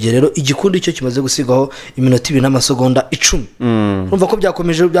Maesters, mu gihe rero igikundi cyo kimaze gusigaho iminota 2 n'amasegonda 10. urumva ko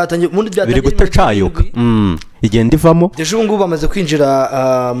byakomeje byatangiye biri gutacayuka igenda ivamo. deje ubu ngubu bamaze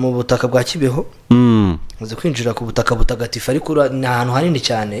kwinjira mu butaka bwa Kibeho, bamaze kwinjira ku butaka butagatifu, ariko ni ahantu hanini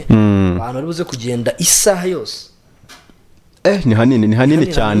cyane, abantu bari buze kugenda isaha yose. Ni hanini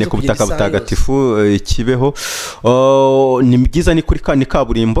cyane ku butaka butagatifu Kibeho. Ni byiza, ni kuri ni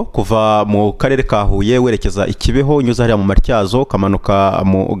kaburimbo kuva mu karere ka Huye werekeza ikibeho, unyuze hariya mu Matyazo, kamanuka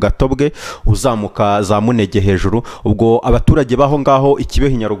mu Gatobwe, uzamuka za Munege hejuru. ubwo abaturage baho ngaho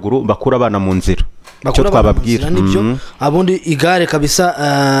ikibeho Nyaruguru bakura abana mu nzira, icyo twababwira nibyo. abundi igare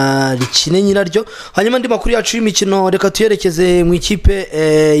kabisa rikine nyiraryo. hanyuma andi makuru yacu y'imikino reka tuyerekeze mu ikipe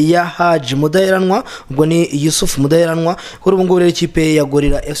ya Haji Mudaheranwa, ubwo ni Yusuf Mudaheranwa. kuri ubu ngubu rero ikipe ya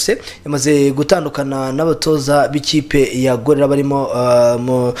Gorilla FC yamaze gutandukana n'abatoza b'ikipe ya Gorilla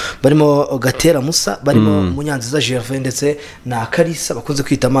barimo Gatera Musa, barimo Munyanziza Gervais ndetse na Karisa bakunze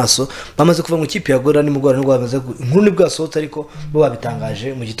kwita amaso, bamaze kuva mu ikipe ya Gorilla nimugora nibwo bamaze inkuru nibwo yasohotse, ariko bo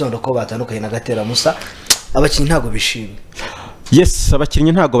babitangaje mu gitondo ko batandukanye na Gatera Musa. abakinnyi ntago bishimye. Yes,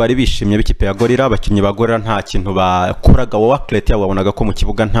 abakinnyi ntago bari bishimye b'ikipe ya Gorilla. abakinnyi ba Gorilla nta kintu bakoraga, wa atlete yabo wabonaga ko mu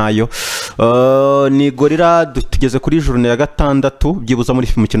kibuga ntayo. Ni Gorilla tugeze kuri journée ya 6 byibuza muri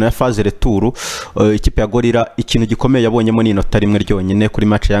mukino ya phase retour. Ikipe ya Gorilla ikintu gikomeye yabonyemo ni inota rimwe ryonyine kuri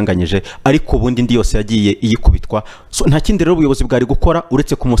match yanganyije, ariko ubundi ndi yose yagiye iyikubitwa. So nta kindi rero ubuyobozi bwari gukora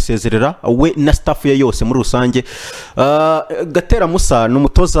uretse kumusezerera we na staff ye yose muri rusange. Gatera Musa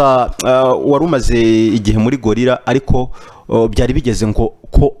n'umutoza wari umaze igihe muri Gorilla, ariko byari bigeze ngo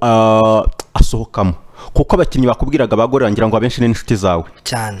ko asohokamo, kuko abakinnyi bakubwiraga bagorera ngira ngo abenshi n'inshuti zawe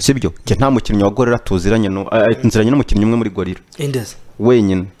cyane, sibyo? Je nta mukinnyi wagorera tuziranye nziranye n'umukinnyi umwe muri Gorilla indeze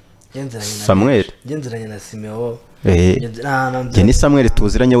wenyine, Samuel. Genzeranye na Simeo, je ni Samuel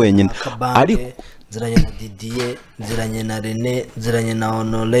tuziranye wenyine, ariko nziranye na Didier, nziranye na René, nziranye na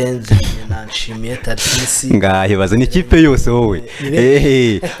Honore, nziranye na Nshimiye Tartisi. ngahibaza ni ikipe yose wowe.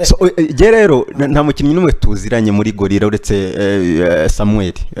 So je rero nta mukinnyi n'umwe tuziranye muri Gorilla uretse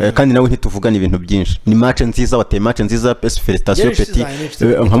Samuel, kandi nawe ntituvugana ibintu byinshi. ni match nziza, wateye match nziza, félicitations petit,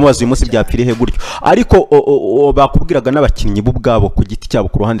 nkamubaza uyu munsi byapfirihe gutyo, ariko bakubwiraga n'abakinnyi b'ubwabo ku giti cyabo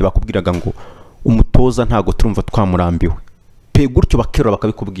ku ruhande bakubwiraga ngo umutoza ntago turumva twamurambiwe pe, gutyo bakero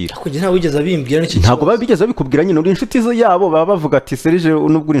bakabikubwira. Kuko nta wigeze abimbwira n'iki, ntago babigeze bikubwira nyine uri inshuti yabo, baba bavuga ati Serge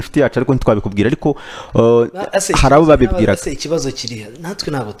nubwo uri inshuti yacu ariko ntitwabikubwira, ariko harabo babibwira. Ikibazo kiri natwe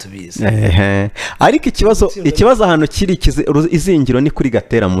ntago tubizi. Ariko ikibazo ahantu kiri izingiro ni kuri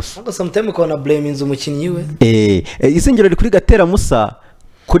Gatera Musa. Ntabwo sometimes ukabona blame inzu umukinnyi we. Izingiro ri kuri Gatera Musa,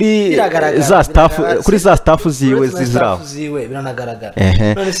 kuri za staff ziwe ziziraho biranagaragara.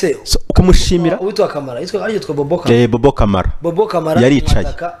 none se kumushimira witwa Kamara, yitwa Bobo Kamara yaricaye,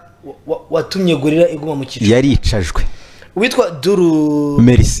 watumye Gorilla iguma mu cyiciro, yaricajwe. witwa Duru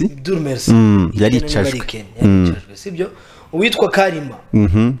Merci yaricajwe, sibyo? witwa Karima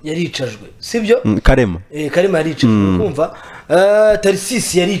yaricajwe, sibyo? Karema yaricajwe. kumva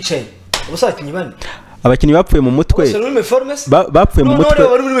Tarsisi yaricaye. ubusakinyi bane abakinnyi bapfuye mu mutwe, bapfuye mu mutwe,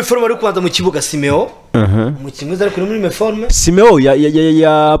 bari muri uniforme ari kubanza mu kibuga. Simeo umukinnyi mwiza ariko muri uniforme. Simeo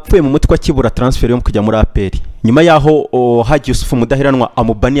yapfuye mu mutwe akibura transfer yo kujya muri APR, nyuma yaho Haji Yusuf Mudaheranwa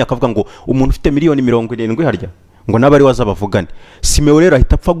amubani akavuga ngo umuntu ufite miliyoni 70 harya ngo nabari waza bavugane. Simeo rero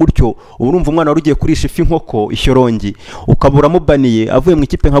ahita apfa gutyo. urumva umwana wari ugiye kurisha ifi nkoko ishyorongi ukabura mubaniye avuye mu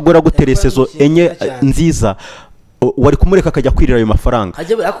ikipe nka Gora guteresezo enye nziza, wari kumureka akajya kwirira ayo mafaranga.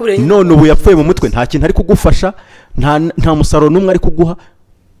 none ubu yapfuye mu mutwe, nta kintu ari kugufasha, nta musaruro n'umwe ari kuguha,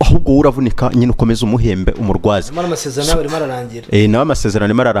 ahubwo uravunika nyine ukomeza umuhembe umurwazi. nawe amasezerano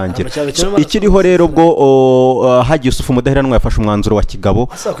arimo ararangira. ikiriho rero ubwo Haji Yusuf Mudaheranwa yafashe umwanzuro wa kigabo.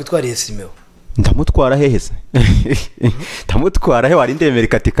 ndamutwara heheze ndamutwara he, wari ndemera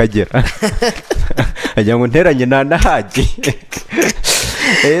ikatikagera ajya ngo nteranye na Haji.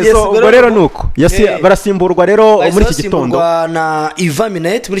 ubwo rero nuko barasimburwa rero muri iki gitondo na Ivan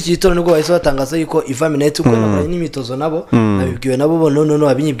Minette. muri iki gitondo nibwo bahise batangaza yuko Ivan Minette uko nakoranye n'imitozo nabo nabibwiwe nabo none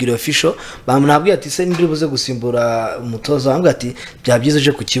abinyibwira official bamnabwiye ati se ndiri buze gusimbura umutoza, ambwiye ati byabyize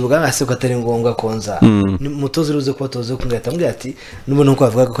je ku kibuga ase ko atari ngombwa konza umutoza uruze kubatoza kungata, ambwiye ati n'umuntu uko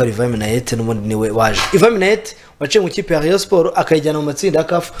bavuga ko ari Ivan Minette n'umuntu niwe waje. Ivan Minette waciye mu kipe ya Rayon Sport akayijyana mu matsinda ya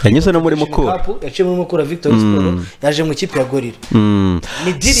CAF, yanyuze no muri Mukura, yaciye muri Mukura Victory Sport, yaje mu kipe ya Gorilla.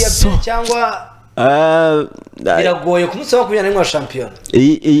 ni diri ya cyangwa biragoye ku munsi wa 21 wa shampiyona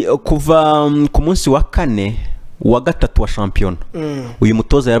kuva ku munsi wa 4 wa 3 wa shampiyona uyu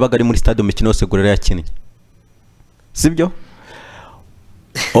mutoza yabaga ari muri stade umukino wose Gorilla yakinnye sibyo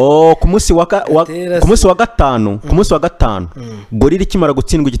ku munsi wa gatanu Gorilla ikimara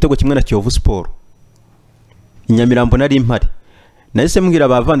gutsindwa igitego kimwe na Kiyovu Sport Inyamirambo nari impari nahise mbwira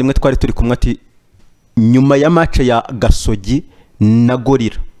abavandimwe twari turi kumwe ati nyuma ya match ya Gasogi na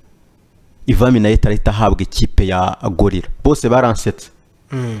Gorilla Ivami nayo tarita habwa ikipe ya Gorilla bose baransetse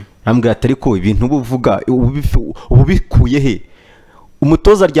ambwira atari ko ibintu buvuga ubikuye he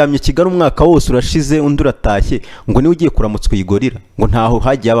umutoza aryamye Kigali umwaka wose urashize undi uratashye ngo niwe ugiye kuramutswa igorira ngo ntaho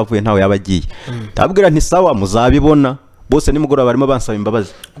hagiye abavuye ntaho yabagiye ndabwira nti sawa muzabibona bose nimugora barimo bansaba imbabazi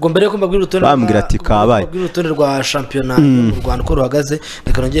ubwo mbere ko mbabwira urutonde bambwira ati kabaye mbabwira urutonde rwa shampiyona mu Rwanda ko ruhagaze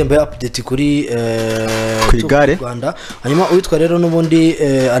reka nongeye mbaye update kuri igare Rwanda hanyuma uwitwa rero nubundi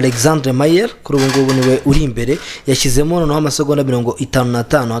Alexandre Mayer kuri ubu ngubu niwe uri imbere yashyizemo noneho amasegonda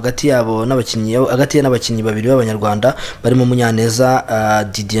 55 hagati yabo n'abakinnyi babiri b'abanyarwanda barimo Munyaneza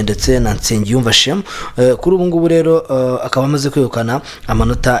Didier ndetse na Nsengiyumva Shem kuri ubu ngubu rero akaba amaze kwegukana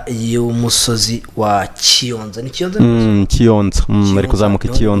amanota y'umusozi wa Kiyonza ni Kiyonza bari kuzamuka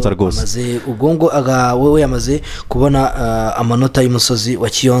Kiyonza rwose amaze ubwongo wewe yamaze kubona amanota y'umusozi wa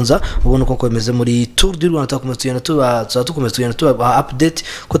Kiyonza ubona uko komeze muri Tour du Rwanda tukomeza tuba update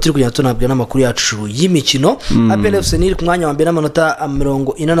ko turi kugenda tunabwira n'amakuru yacu y'imikino APR FC ni ku mwanya wa mbere n'amanota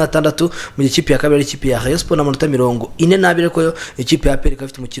 46 mu ikipe ya kabiri ikipe ya Rayon Sport n'amanota 42 ko ikipe ya APR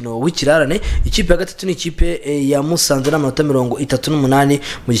ifite umukino w'ikirarane ikipe ya gatatu ni ikipe ya Musanze n'amanota 38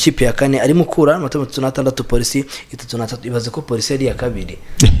 mu ikipe ya kane ari Mukura n'amanota 36 polisi ibaze ko polisi yari ya kabiri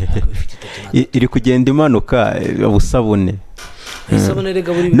iri kugenda imanuka ubusabune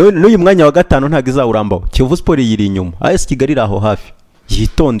no n'uyu mwanya wa gatanu ntago izawurambaho Kiyovu Sport yiri inyuma AS Kigali raho hafi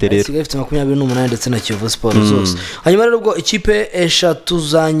yitonde rero Kigali ifite 28 ndetse na Kiyovu Sport zose hanyuma rero ubwo ikipe eshatu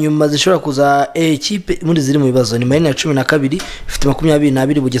za nyuma zishobora kuza ikipe muri ziri mu bibazo ni Marine ya 12 ifite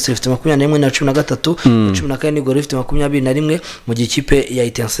 22 Bugesera ifite 21 na 13 14 ni Goro ifite 21 mu gihe ikipe ya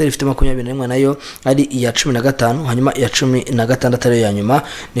Etincelle ifite 21 nayo ari iya 15 hanyuma iya 16 ariyo ya nyuma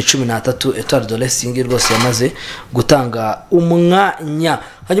ni 13 Etoile de l'Est rwose yamaze gutanga umwanya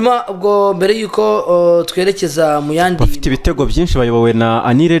hanyuma ubwo mbere yuko twerekeza mu yandi bafite ibitego byinshi bayobowe na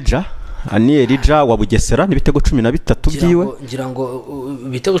Anierija wa Bugesera n'ibitego 13 byiwe ngira ngo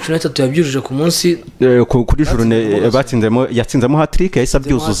ibitego 13 yabyujuje ku munsi kuri journée yatsinzemo hat-trick yahise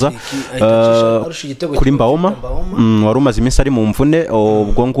abyuzuza kuri Mbaoma wari umaze iminsi ari mu mvune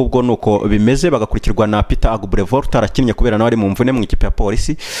ubwo ngubwo nuko bimeze bagakurikirwa na Peter Agbubrevor tarakinnye kubera nawe ari mu mvune mu ikipe ya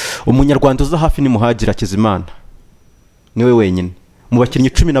polisi umunyarwanda uza hafi ni Muhagira Kizimana niwe wenyine mu bakinnyi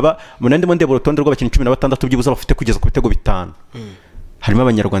 10 ndimo ndeba urutonde rw'abakinnyi 16 byibuze bafite kugeza ku bitego 5 harimo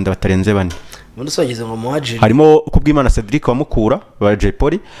abanyarwanda batarenze 4 muri swageze ngo Muhajiri harimo Kubwimana Cedric wa Mukura wa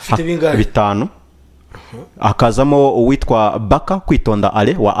Jepoli 5 hakazamo uwitwa Baka Kwitonda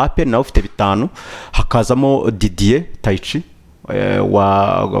Ale wa APR nawe ufite 5 hakazamo Didier Taichi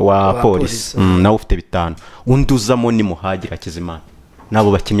wa Police nawe ufite 5 unduzamo ni Muhagira Kizimana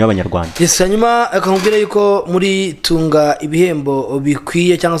nabo bakinnyi b'abanyarwanda hanyuma akambwira yuko muri tunga ibihembo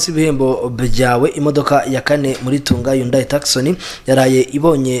bikwiye cyangwa se ibihembo byawe imodoka ya kane muri tunga Hyundai Tucson yaraye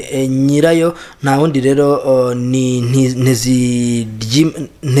ibonye nyirayo nta wundi rero ni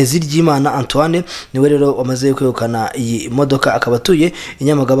Nteziryimana Antoine niwe rero wamaze kwegukana iyi modoka akaba atuye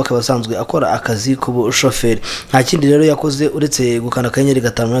Inyamagabe akaba asanzwe akora akazi k'ubushoferi nta kindi rero yakoze uretse gukana akanyenyeri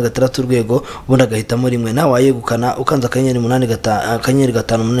 5 urwego ubundi agahitamo rimwe nawe wayegukana ukanza akanyenyeri 8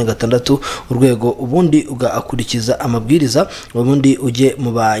 5 urwego ubundi ugakurikiza amabwiriza ubundi uje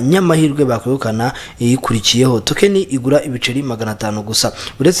mu banyamahirwe bakwegukana ikurikiyeho tokeni igura ibiceri 500 gusa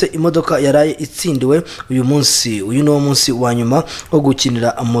uretse imodoka yaraye itsindiwe uyu no munsi wa nyuma wo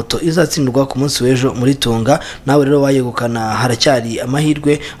gukinira moto izatsindirwa ku munsi w'ejo muri tunga nawe rero wayegukana haracyari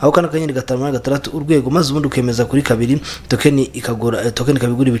amahirwe aho kana akanyenyeri 5 urwego maze ubundi ukemeza kuri kabiri tokeni kabigura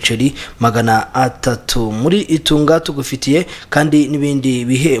ibiceri 300 muri itunga tugufitiye kandi n'ibindi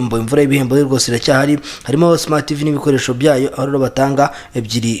bihembo imvura y'ibihembo rwose iracyahari harimo Smart TV n'ibikoresho byayo aho rero batanga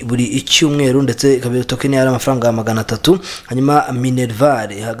ebyiri buri icyumweru ndetse kabiri tokeni yari amafaranga ya 300 hanyuma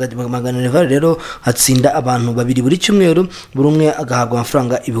Minervare hagati Minervare rero hatsinda abantu babiri buri cyumweru buri umwe agahabwa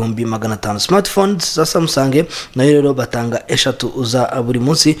amafaranga 500 smartphones za Samsung nayo rero batanga eshatu uza buri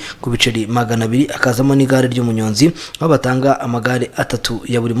munsi ku biceri 200 akazamo n'igare ry'umunyonzi aho batanga amagare 3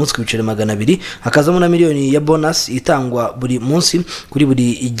 ya buri munsi ku biceri 200 akazamo na miliyoni ya bonus itangwa buri munsi kuri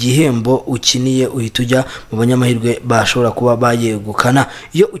buri igihembo ukiniye uhita ujya mu banyamahirwe bashobora kuba bayegukana.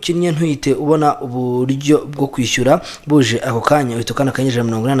 Iyo ukiniye ntuhite ubona uburyo bwo kwishyura buje ako kanya uhita ukana akanyenyeri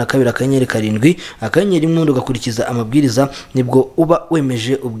 182 akanyenyeri 7 akanyenyeri 1 ugakurikiza amabwiriza nibwo uba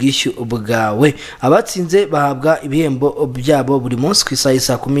wemeje ubwishyu bwawe. Abatsinze bahabwa ibihembo byabo buri munsi ku isaha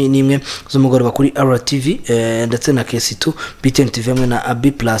saa 11 z'umugoroba kuri RTV ndetse na KC2 BTN TV hamwe na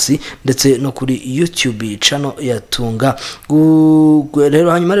B+ ndetse no kuri YouTube channel ya Tunga.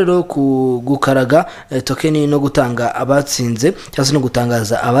 Rero hanyuma rero gukaraga tokeni no gutanga abatsinze cyangwa no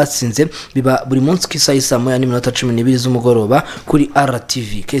gutangaza abatsinze biba buri munsi ku isaha saa 12 z'umugoroba kuri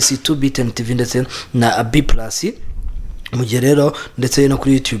RTV KC2 BTN TV ndetse na B+ mu gihe rero ndetse no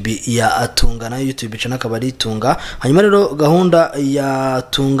kuri YouTube ya Tunga na YouTube channel akaba ari Tunga. Hanyuma rero gahunda ya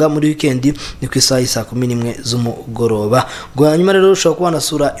Tunga muri weekend ni ku isaha saa 11 z'umugoroba. Hanyuma rero ushobora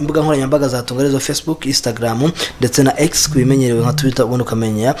kubanasura imbuga nkoranyambaga za Tunga rezo Facebook, Instagram ndetse na X kubimenyerewe nka Twitter ubona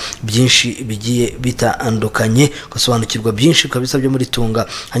ukamenya byinshi bigiye bitandukanye gusobanukirwa byinshi kabisa byo muri Tunga.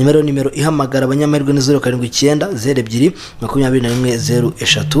 Hanyuma rero nimero ihamagara abanyamahirwe ni 0790 22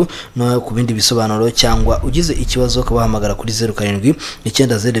 01 no ku bindi bisobanuro cyangwa ugize ikibazo kabahamagara kuri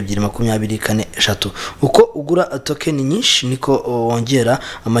 0790 uko ugura token nyinshi niko wongera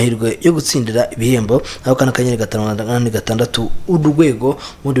amahirwe yo gutsindira ibihembo. aho kana akanyenyeri 586 urwego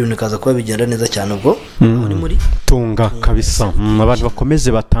muri bintu kaza kuba bigenda neza cyane ubwo muri Tunga kabisa. Abantu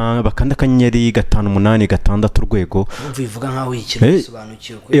bakomeze bakanda akanyenyeri 586 urwego bivuga nkaho yikira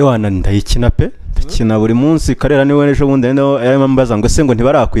bisobanukiye ko ewana ndayikina pe kina buri munsi karera niwe ejo bundi yambaza ngo se ngo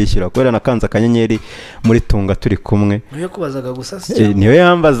ntibarakwishyura kubera nakanza akanyenyeri muri Tunga turi kumwe. Niyo kubazaga gusa niyo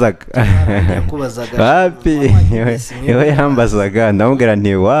yambazaga wapi niyo yambazaga ndamubwira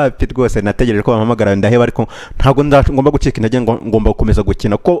nti wapi rwose nategereje ko bampamagara ndaheba ariko ntago ngomba gucika intege ngomba gukomeza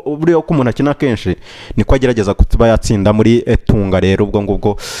gukina ko buriyo ko umuntu akina kenshi niko agerageza kuba yatsinda muri Tunga. Rero ubwo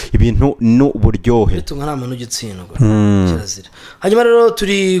ngubwo ibintu n'uburyohe Tunga nta muntu ugitsindwa kirazira. Hanyuma rero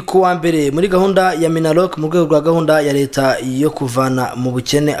turi kuwa mbere muri gahunda ya Minaloc mu rwego rwa gahunda ya leta yo kuvana mu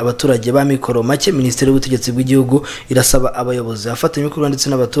bukene abaturage ba mikoro make. Minisiteri y'ubutegetsi bw'igihugu irasaba abayobozi afatanya ibikorwa ndetse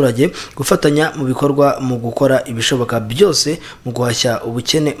n'abaturage gufatanya mu bikorwa mu gukora ibishoboka byose mu guhashya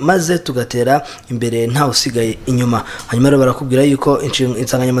ubukene maze tugatera imbere nta usigaye inyuma. Hanyuma rero barakubwira yuko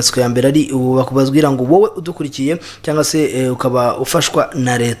insanganyamatsiko ya mbere ari bakubazwira ngo wowe udukurikiye cyangwa se ukaba ufashwa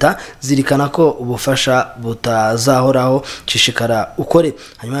na leta zirikana ko ubufasha butazahoraho cishikara ukore.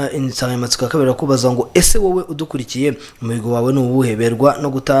 Hanyuma insanganyamatsiko ya kabiri kubaza ngo ese wowe udukurikiye umuhigo wawe n'ubuheberwa no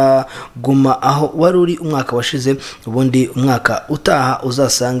gutaguma aho wari uri umwaka washize ubundi umwaka utaha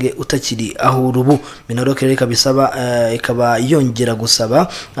uzasange utakiri aho urubu. Minaloc reka bisaba ikaba yongera gusaba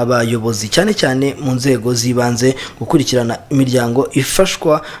abayobozi cyane cyane mu nzego zibanze gukurikirana imiryango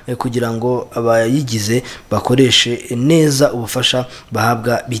ifashwa kugira ngo abayigize bakoreshe neza ubufasha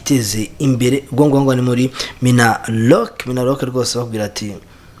bahabwa biteze imbere. Ubwo ni muri Minaloc rwose bakubwira ati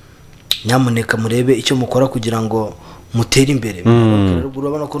nyamuneka murebe icyo mukora kugira ngo mutere imbere.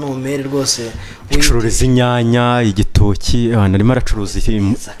 Urabona ko n'umumere rwose icururiza inyanya igitoki arimo aracuruza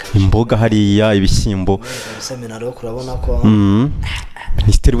imboga hariya ibishyimbo. Urabona ko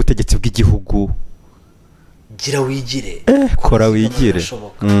Minisiteri y'ubutegetsi bw'igihugu gira wigire kora wigire.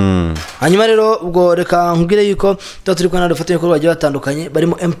 Hanyuma rero ubwo reka nkubwire yuko turi kumwe n'abafatanya ko bagiye batandukanye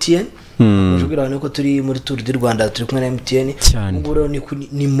barimo MTN. Ujubwira ko turi muri Tour du Rwanda turi kumwe na MTN. Ubwo rero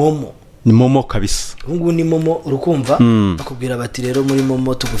ni Momo ni Momo kabisa. Ubwo ni Momo urukumva bakubwira bati rero muri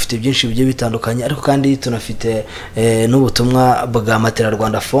Momo tugufite byinshi bigiye bitandukanye ariko kandi tunafite n'ubutumwa bwa Matera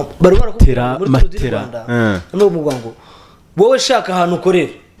Rwanda Form barakubwira muri Tour du Rwanda no muvuga ngo wowe shaka ahantu ukorera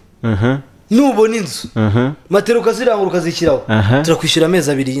nubona inzu Matera ukazirangura ukazishyiraho turakwishyura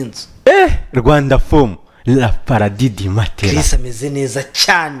amezi 2 y'inzu Rwanda Form la paradidi Matera. Chris ameze neza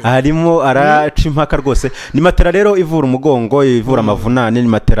cyane harimo araca impaka rwose. Ni Matera rero ivura umugongo ivura amavunane. Ni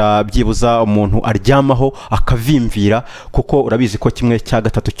Matera byibuza umuntu aryamaho akavimvira kuko urabizi ko kimwe cya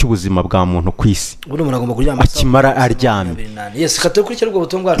gatatu cy'ubuzima bwa muntu kwisi ubundi umuntu agomba kuryama akimara aryamye. Yes katari kuri cyarwo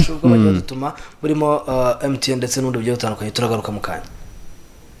butumwa bwacu bw'abagiye dutuma burimo MTN ndetse n'undi byo utandukanye. Turagaruka mu kanya.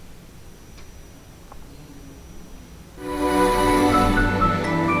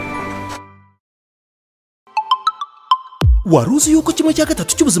 waruzi yuko kimwe cya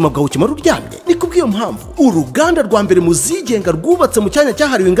gatatu cy'ubuzima bwawe kimara uryamye? Ni kubw'iyo mpamvu uruganda rwa mbere mu zigenga rwubatse mu cyanya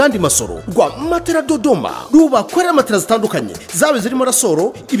cyahariwe inganda Masoro rwa Matera Dodoma rubakorera matera zitandukanye zaba zirimo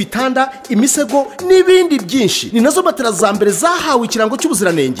rasoro, ibitanda, imisego n'ibindi byinshi. Ni nazo matera za mbere zahawe ikirango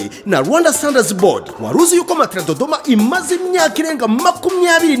cy'ubuziranenge na Rwanda Standards Board. Waruzi yuko Matera Dodoma imaze imyaka irenga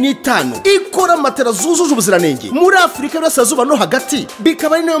 25 ikora matera zujuje ubuziranenge muri Afurika y'Iburasirazuba no hagati,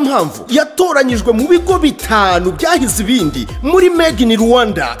 bikaba ari nayo mpamvu yatoranyijwe mu bigo 5 byahize ibindi kabiri muri Made in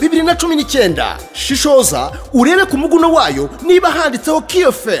Rwanda 2019. Shishoza urebe ku muguno wayo niba handitseho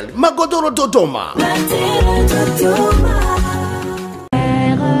Kiofel Magodoro Dodoma.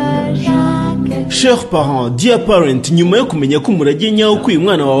 Chers parents, dear parent, nyuma yo kumenya ko umurage nyawo ko uyu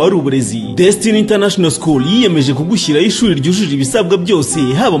mwana wawe ari uburezi, Destiny International School yiyemeje kugushyiraho ishuri ryujuje ibisabwa byose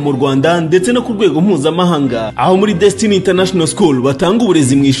haba mu Rwanda ndetse no ku rwego mpuzamahanga. Aho muri Destiny International School batanga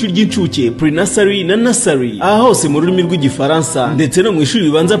uburezi mu ishuri ry'incuke, pre-nursery na nursery, aha hose mu rurimi rw'igifaransa, ndetse no mu ishuri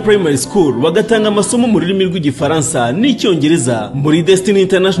ribanza primary school bagatanga amasomo mu rurimi rw'igifaransa n'icyongereza. Muri Destiny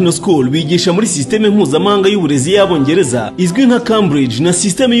International School bigisha muri systeme mpuzamahanga y'uburezi y'Abongereza izwi nka Cambridge na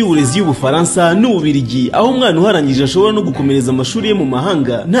systeme y'uburezi y'Ubufaransa n'Ububirigi, aho umwana uharangije ashobora no gukomereza amashuri ye mu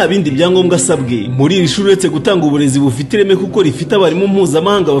mahanga nta bindi byangombwa asabwe. Muri iri shuri uretse gutanga uburezi bufite ireme kuko rifite abarimu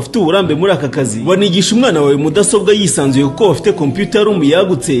mpuzamahanga bafite uburambe muri aka kazi, banigisha umwana wawe mudasobwa yisanzuye kuko bafite computer room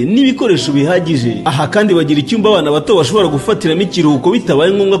yagutse n'ibikoresho bihagije. Aha kandi bagira icyumba abana bato bashobora gufatiramo ikiruhuko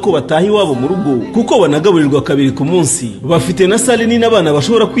bitabaye ngombwa ko bataha iwabo mu rugo kuko banagaburirwa kabiri ku munsi. Bafite na salle nini abana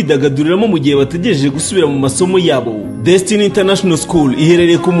bashobora kwidagaduriramo mu gihe bategereje gusubira mu masomo yabo. Destiny International School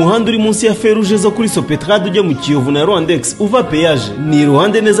iherereye ku muhanda uri munsi ya feruje zo kuri Sopetrade ujya mu Kiyovu na Rwandex uva peage, ni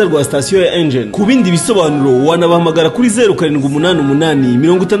iruhande neza rwa station ya Engine. Ku bindi bisobanuro wanabahamagara kuri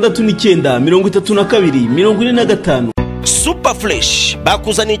 0788 Super Fresh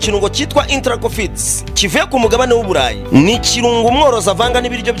bakuzaniye ikirungo cyitwa Intracofits kivuye ku mugabane w'Uburayi. Ni ikirungo umworozi avanga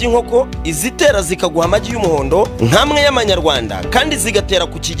n'ibiryo by'inkoko izitera zikaguha amagi y'umuhondo nkamwe y'amanyarwanda kandi zigatera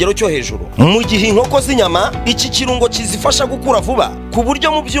ku kigero cyo hejuru. Mu gihe inkoko z'inyama iki kirungo kizifasha gukura vuba ku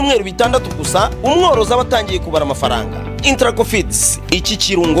buryo mu byumweru bitandatu gusa umworozi aba atangiye kubara amafaranga. Intracofits iki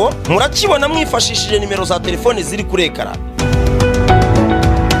kirungo murakibona mwifashishije nimero za telefone ziri kuri ekara.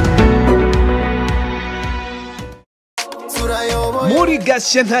 Muri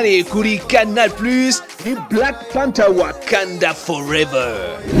Gashyantare kuri Canal Plus ni Black Panther Wakanda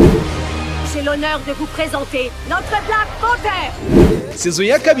Forever. J'ai l'honneur de vous présenter notre Black Panther. Saison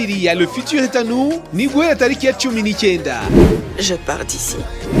ya kabiri ya Le Futur est à nous ni guhera tariki ya 19. Je pars d'ici.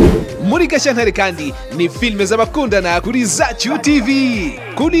 Muri Gashyantare kandi ni filme z'abakundana kuri Zacu TV,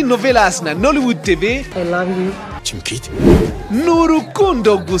 kuri Novelas na Nollywood TV. I love you. Tu me quittes?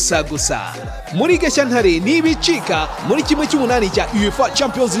 N'urukundo gusa gusa. Muri Gashyantare n'ibicika muri kimwe cy'umunani cya UEFA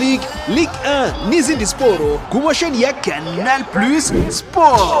Champions League, Ligue 1 n'izindi siporo ku mashini ya Canal Plus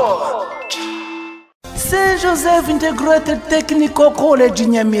Sport. Saint Joseph Integrated Technical College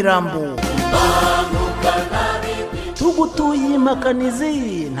Nyamirambo. Tugutuye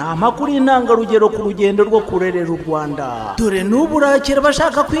imakanizi nta makuru intangarugero ku rugendo rwo kurerera u Rwanda. Dore n'uburakira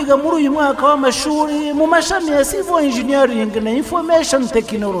bashaka kwiga muri uyu mwaka w'amashuri mu mashami ya Civil Engineering na Information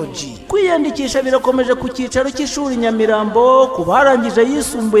Technology. Kwiyandikisha birakomeje ku cyicaro cy'ishuri Nyamirambo ku barangije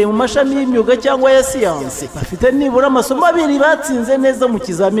yisumbuye mu mashami y'imyuga cyangwa ya siyansi bafite nibura amasomo abiri batsinze neza mu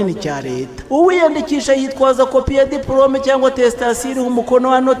kizamini cya leta. Uwiyandikisha yitwaza kopi ya diplome cyangwa testation iriho umukono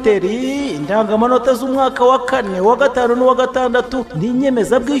wa noteri, indangamanota z'umwaka wa 4 wa 5 n'uwa 6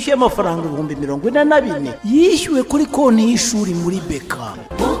 n'inyemezabwishyu y'amafaranga 44,000 yishyuwe kuri konti y'ishuri muri Beka.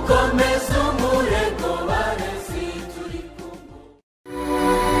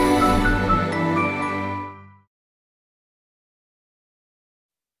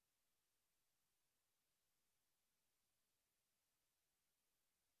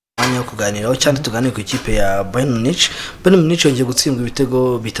 kuganiraho cyane tuganire ku ikipe ya Bayern Munich. Bayern Munich yongeye gutsindwa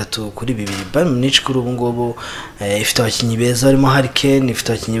ibitego 3-2. Bayern Munich kuri ubu ngubu ifite abakinnyi beza barimo Harry Kane, ifite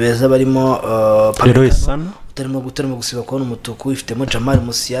abakinnyi beza barimo Leroy Sané utarimo gusiba kubona umutuku, ifitemo Jamal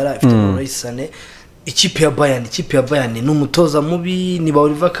Musiala, ifitemo Leroy Sané. Ikipe ya Bayern ni umutoza mubi, ni ba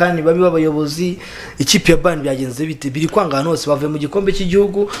Oliver Kahn babi b'abayobozi. Ikipe ya Bayern byagenze bite? Biri kwangana hose, bavuye mu gikombe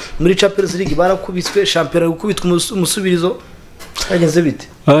cy'igihugu, muri Champions League barakubiswe, champion gukubitwa umusubirizo. Byagenze bite?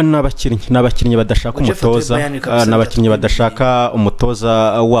 N'abakinnyi badashaka umutoza, n'abakinnyi badashaka umutoza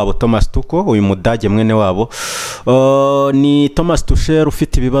wabo Thomas Tuchel, uyu mudage mwene wabo. Ni Thomas Tuchel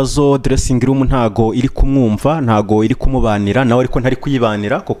ufite ibibazo, dressing room ntago iri kumwumva, ntago iri kumubanira, nawe ariko ntari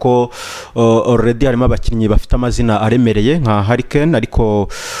kuyibanira kuko already harimo abakinnyi bafite amazina aremereye nka Harry Kane, ariko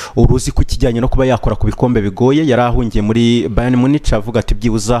uruzi ku kijyanye no kuba yakora ku bikombe bigoye. Yarahungiye muri Bayern Munich avuga ati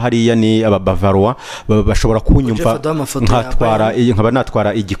byibuza hariya ni aba Bavarois bashobora kunyumva nkatwara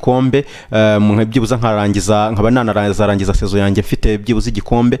gutwara igikombe byibuze nkaba nanarangiza sezo yanjye mfite byibuze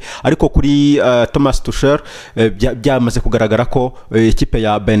igikombe ariko kuri Thomas Tuchel byamaze kugaragara ko ikipe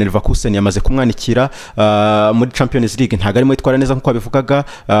ya Bayer Leverkusen yamaze kumwanikira muri Champions League ntago arimo yitwara neza nkuko abivugaga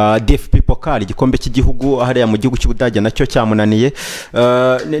DFB Pokal igikombe cy'igihugu hariya mu gihugu cy'Ubudage nacyo cyamunaniye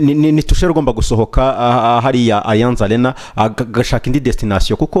ni Tuchel ugomba gusohoka hariya Allianz Arena agashaka indi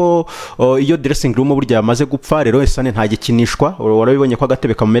destination kuko iyo dressing room burya yamaze gupfa rero Sane ntagikinishwa warabibonye ko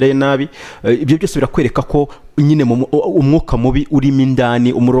agatebe kamumereye nabi ibyo byose birakwereka ko nyine umwuka mubi urimo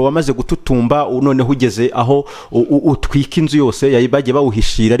indani umuriro wamaze gututumba noneho ugeze aho utwika inzu yose bagiye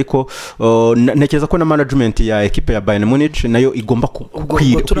bawuhishira ariko ntekereza ko na management ya equipe ya Bayern Munich nayo igomba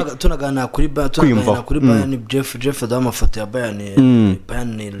tunagana kuri Bayern Jeff da amafoto ya Bayern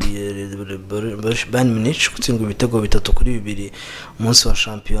Munich gutsindwa ibitego 3-2 umunsi wa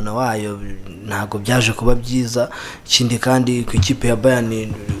shampiyona wayo ntago byaje kuba byiza ikindi kandi ku ikipe ya Bayern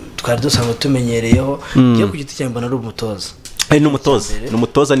twari dusanzwe tumenyereyeho giye ku giti cyane mbona ari umutoza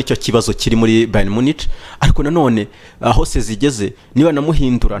n'umutoza nicyo kibazo kiri muri Bayern Munich ariko nanone aho se zigeze niba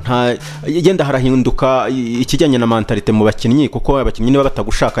namuhindura nta yenda harahinduka ikijyanye na mentalite mu bakinnyi kuko abakinnyi niba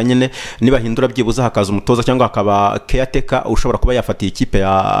batagushaka nyene niba hindura byibuza hakaza umutoza cyangwa hakaba caretaker ushobora kuba yafatiye ikipe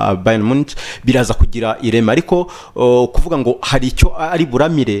ya Bayern Munich biraza kugira irema ariko kuvuga ngo hari icyo ari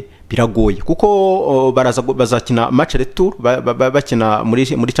buramire biragoye kuko bazakina match retour bakina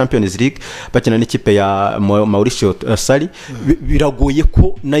muri Champions League bakina n'ikipe ya Mauricio Sarri biragoye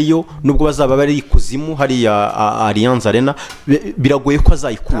ko nayo nubwo bazaba bari kuzimu hari ya Allianz Arena biragoye ko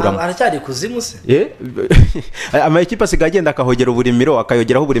azayikuramo aracyari kuzimu se ama equipe sigagenda akahogera uburimiro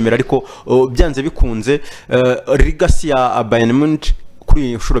akayogeraho uburimiro ariko byanze bikunze legacy ya Bayern Munich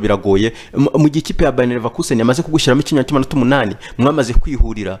kuri inshuro biragoye mu gihe ikipe ya Bayer Leverkusen yamaze kugushyiramo ikinyacyo 8 mwamaze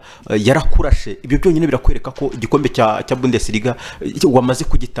kwihurira yarakurashe ibyo byonyine birakwereka ko igikombe cya Bundesliga wamaze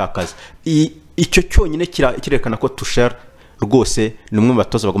kugitakaza icyo cyonyine kirerekana ko Tuchel rwose numwe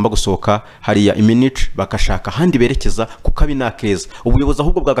batoza bagomba gusohoka hariya Munich bakashaka handi berekeza kuko abinakeza ubuyobozi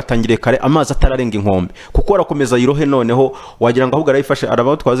ahubwo bwagatangiriye kare amazi atararenga inkombe kuko arakomeza yirohe noneho wagira ngo ahubwo arayifashe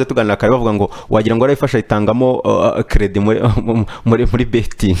arabaho twaze tuganira kare bavuga ngo wagira ngo arayifashe itangamo credit muri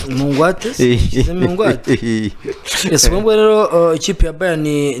betting mungwate ubwo rero ikipe ya Bayern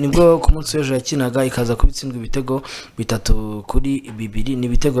nibwo ku munsi w'ejo yakinaga ikaza kubitsindwa ibitego 3-2 ni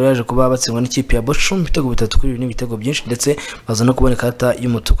ibitego yaje kuba batsindwa n'ikipe ya Bochum ibitego 3-2 ni ibitego byinshi ndetse baza no kubona karata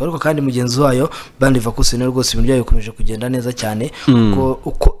y'umutuku ariko kandi mugenzi wayo Bayer Leverkusen rwose ibintu byayo bikomeje kugenda neza cyane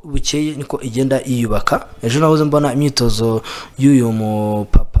uko bukeye niko igenda yiyubaka ejo nahoze mbona imyitozo y'uyu mu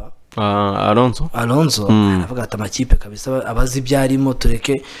papa Alonso aravuga ati amakipe kabisa abazi ibyarimo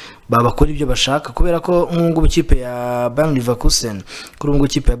tureke babakora ibyo bashaka kubera ko nk'ubu ikipe ya Bayer Leverkusen kuri ubu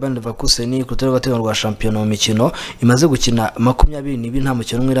ikipe ya Bayer Leverkusen ku rwego rwa shampiyona mu mikino imaze gukina 22 nta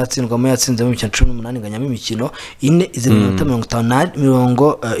mukino umwe iratsindwamo yatsinze mu mikino 18 inganyamo imikino 4 iziminota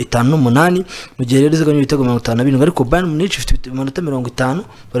 58 mu gihe rero iziganye ibitego 57 ariko Bayern Munich ifite iminota 50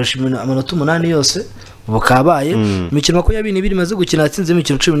 barashimira amanota 8 yose bukabaye imikino 22 imaze gukina yatsinze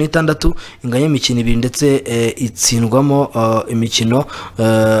imikino 16 inganya imikino 2 ndetse itsindwamo imikino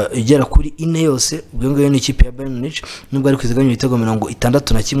igera kuri 4 yose ubwo ngayo ni ikipe ya Bayern Munich nubwo ari kwiziganya ibitego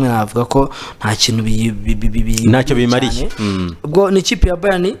 61 navuga ko nta kintu ntacyo bimariye ubwo ni ikipe ya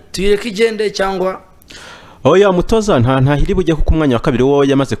Bayern tuyireke igende cyangwa oya mutoza nta hiri bujye kuko umwanya wa kabiri wo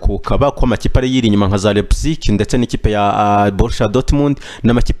yamaze kukaba ko amakipe ari yiri inyuma nka za Leipzig ndetse n'ikipe ya Borussia Dortmund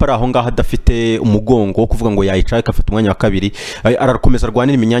n'amakipe ari aho ngaho adafite umugongo wo kuvuga ngo yayicaye afite umwanya wa kabiri arakomeza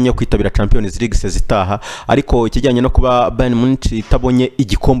rwanira imyanya yo kwitabira Champions League sezitaha ariko ikijyanye no kuba Bayern Munich itabonye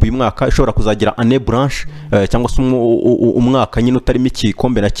igikombe uyu mwaka ishobora kuzagira année blanche cyangwa se umwaka nyine utarimo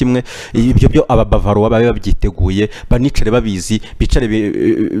igikombe na kimwe ibyo byo ababavaro babe babyiteguye banicare babizi bicare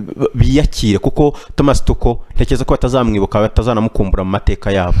biyakire kuko Thomas Tuchel ntekereza ko batazamwibuka batazanamukumbura mu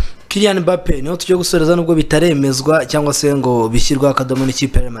mateka yabo Kylian Mbappe niho tujye gusoreza nubwo bitaremezwa cyangwa se ngo bishyirwa akadomo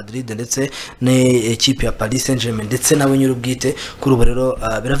n'ikipe ya Real Madrid ndetse n'ikipe ya Paris Saint-Germain ndetse nabo nyir'ubwite kuri ubu rero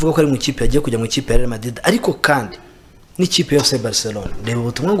biravuga ko ari mu ikipe yagiye kujya mu ikipe ya Real Madrid ariko kandi n'ikipe ya FC Barcelona reba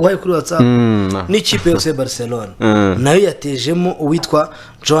ubutumwa nguhaye kuri WhatsApp n'ikipe ya FC Barcelona nayo yatejemo uwitwa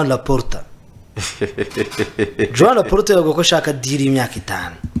Joan Laporta Joan Laporta yavuga ko ashaka deal y'imyaka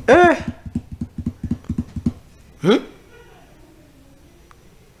 5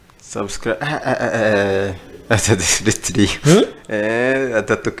 subscribe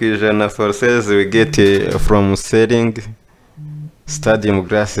atatu kwijana sources we get from selling stadium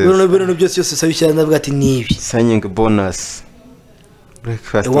glasses no byose yose sabi cyane ndavuga ati nibi signing bonus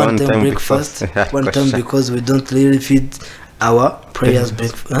breakfast one time because we don't really feed our players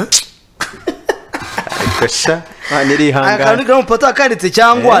breakfast niri hanga akantu kari mu poto akanditse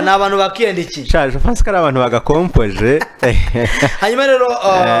cyangwa ni abantu bakiyandikije shaje pense ko ari abantu bagakompoje hanyuma rero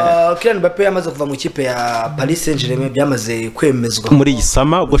Kylian Mbappe yamaze kuva mu kipe ya Paris Saint-Germain byamaze kwemezwa muri iyi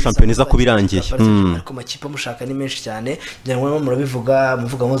sama ubwo shampiyona iza kubirangiye ariko amakipe amushaka ni menshi cyane ngira murabivuga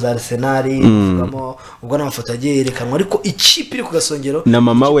muvugamo za Arsenal muvugamo ubwo n'amafoto agiye yerekanwa ariko ikipe iri ku gasongero na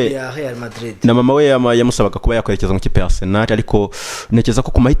mama we ya Real Madrid yamusabaga kuba yakwerekeza mu kipe ya Arsenal ariko nekeza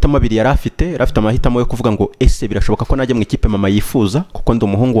ko ku mahitamo abiri yari afite amahitamo yo kuvuga ngo ese birashoboka ko najya mu ikipe mama yifuza kuko ndi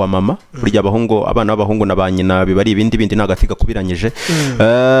umuhungu wa mama burya abana b'abahungu na ba nyina bibari ibindi nagatiga kubiranyije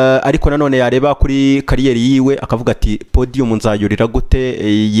ariko nanone yareba kuri kariyeri yiwe akavuga ati podium nzayurira gute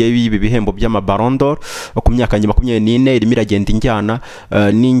yebi bihembo by'ama Ballon d'Or ku myaka 24 irimo iragenda injyana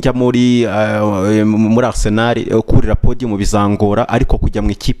ninjya muri Arsenal kurira podium bizangora ariko kujya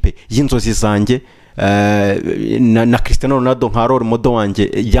mu ikipe y'inzozi zanjye na Cristiano Ronaldo nka role model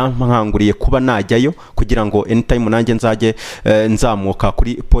wanje yankanguriye kuba najyayo kugira ngo anytime nanjye nzaje nzamuka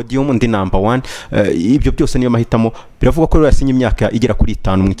kuri podium ndi number 1 ibyo byose niyo mahitamo biravuga ko yasinye imyaka igera kuri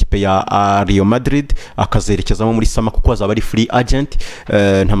 5 mu ikipe ya Real Madrid akazerekezamo muri sama kuko azaba ari free agent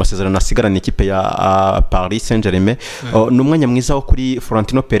nta masezerano asigarana ikipe ya Paris Saint-Germain n'umwanya mwiza wo kuri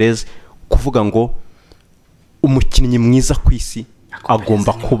Florentino Perez kuvuga ngo umukinnyi mwiza ku isi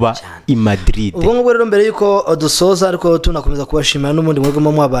agomba kuba i Madrid. Ubwo ngubwo rero mbere yuko dusoza ariko tunakomeza kubashimira n'umundi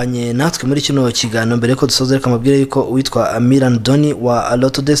mwegamo mwabanye natwe muri kino kiganiro mbere yuko dusoza reka mabwire yuko witwa Milan Doni wa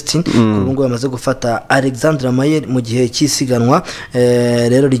Lotto Destiny ubu ngo yamaze gufata Alexandre Mayer mu gihe cy'isiganwa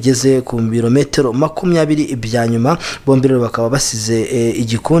rero rigeze ku birometero 20 bya nyuma bombi rero bakaba basize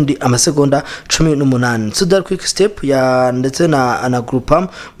igikundi amasegonda 18 Sudar Quick Step ya ndetse na Groupam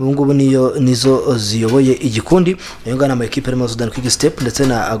ubu ngubu nizo ziyoboye igikundi iyo ngana ama equipe arimo Sudar Quick Step ndetse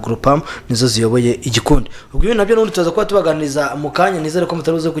na Groupam nizo ziyoboye igikundi ubwo ibi nabyo n'undi tuza kuba tubaganiriza mu kanya nizere ko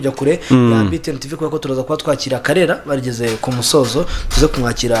mutaruze kujya kure ya BTN TV kuko turaza kuba twakira Karera barigeze ku musozo tuze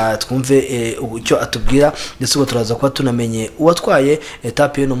kumwakira twumve icyo atubwira ndetse ubwo turaza kuba tunamenye uwatwaye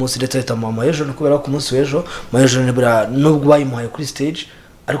etape y'uno munsi ndetse tamama ejo kubera ko umunsi w'ejo mayejo nubwo bayimuhaye kuri stage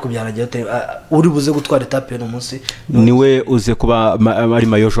ariko byaragiye uri buze gutwara etape no munsi niwe uze kuba ari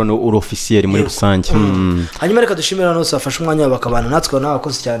mayojo no officiel muri rusange hanyuma reka dushimira no safasha umwanya bakabana natwe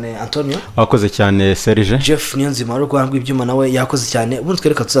n'abakozi cyane Antonio akoze cyane Serge Jeff Niyonzima ro rwanda rw'ibyuma nawe yakoze cyane ubu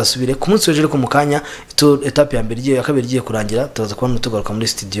twereka tuzasubire ku munsi w'ejo ariko mu kanya etape ya mbere igiye ya kabiri igiye kurangira tuzaza kubona tugaruka muri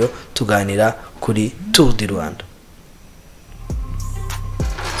studio tuganira kuri Tour du Rwanda.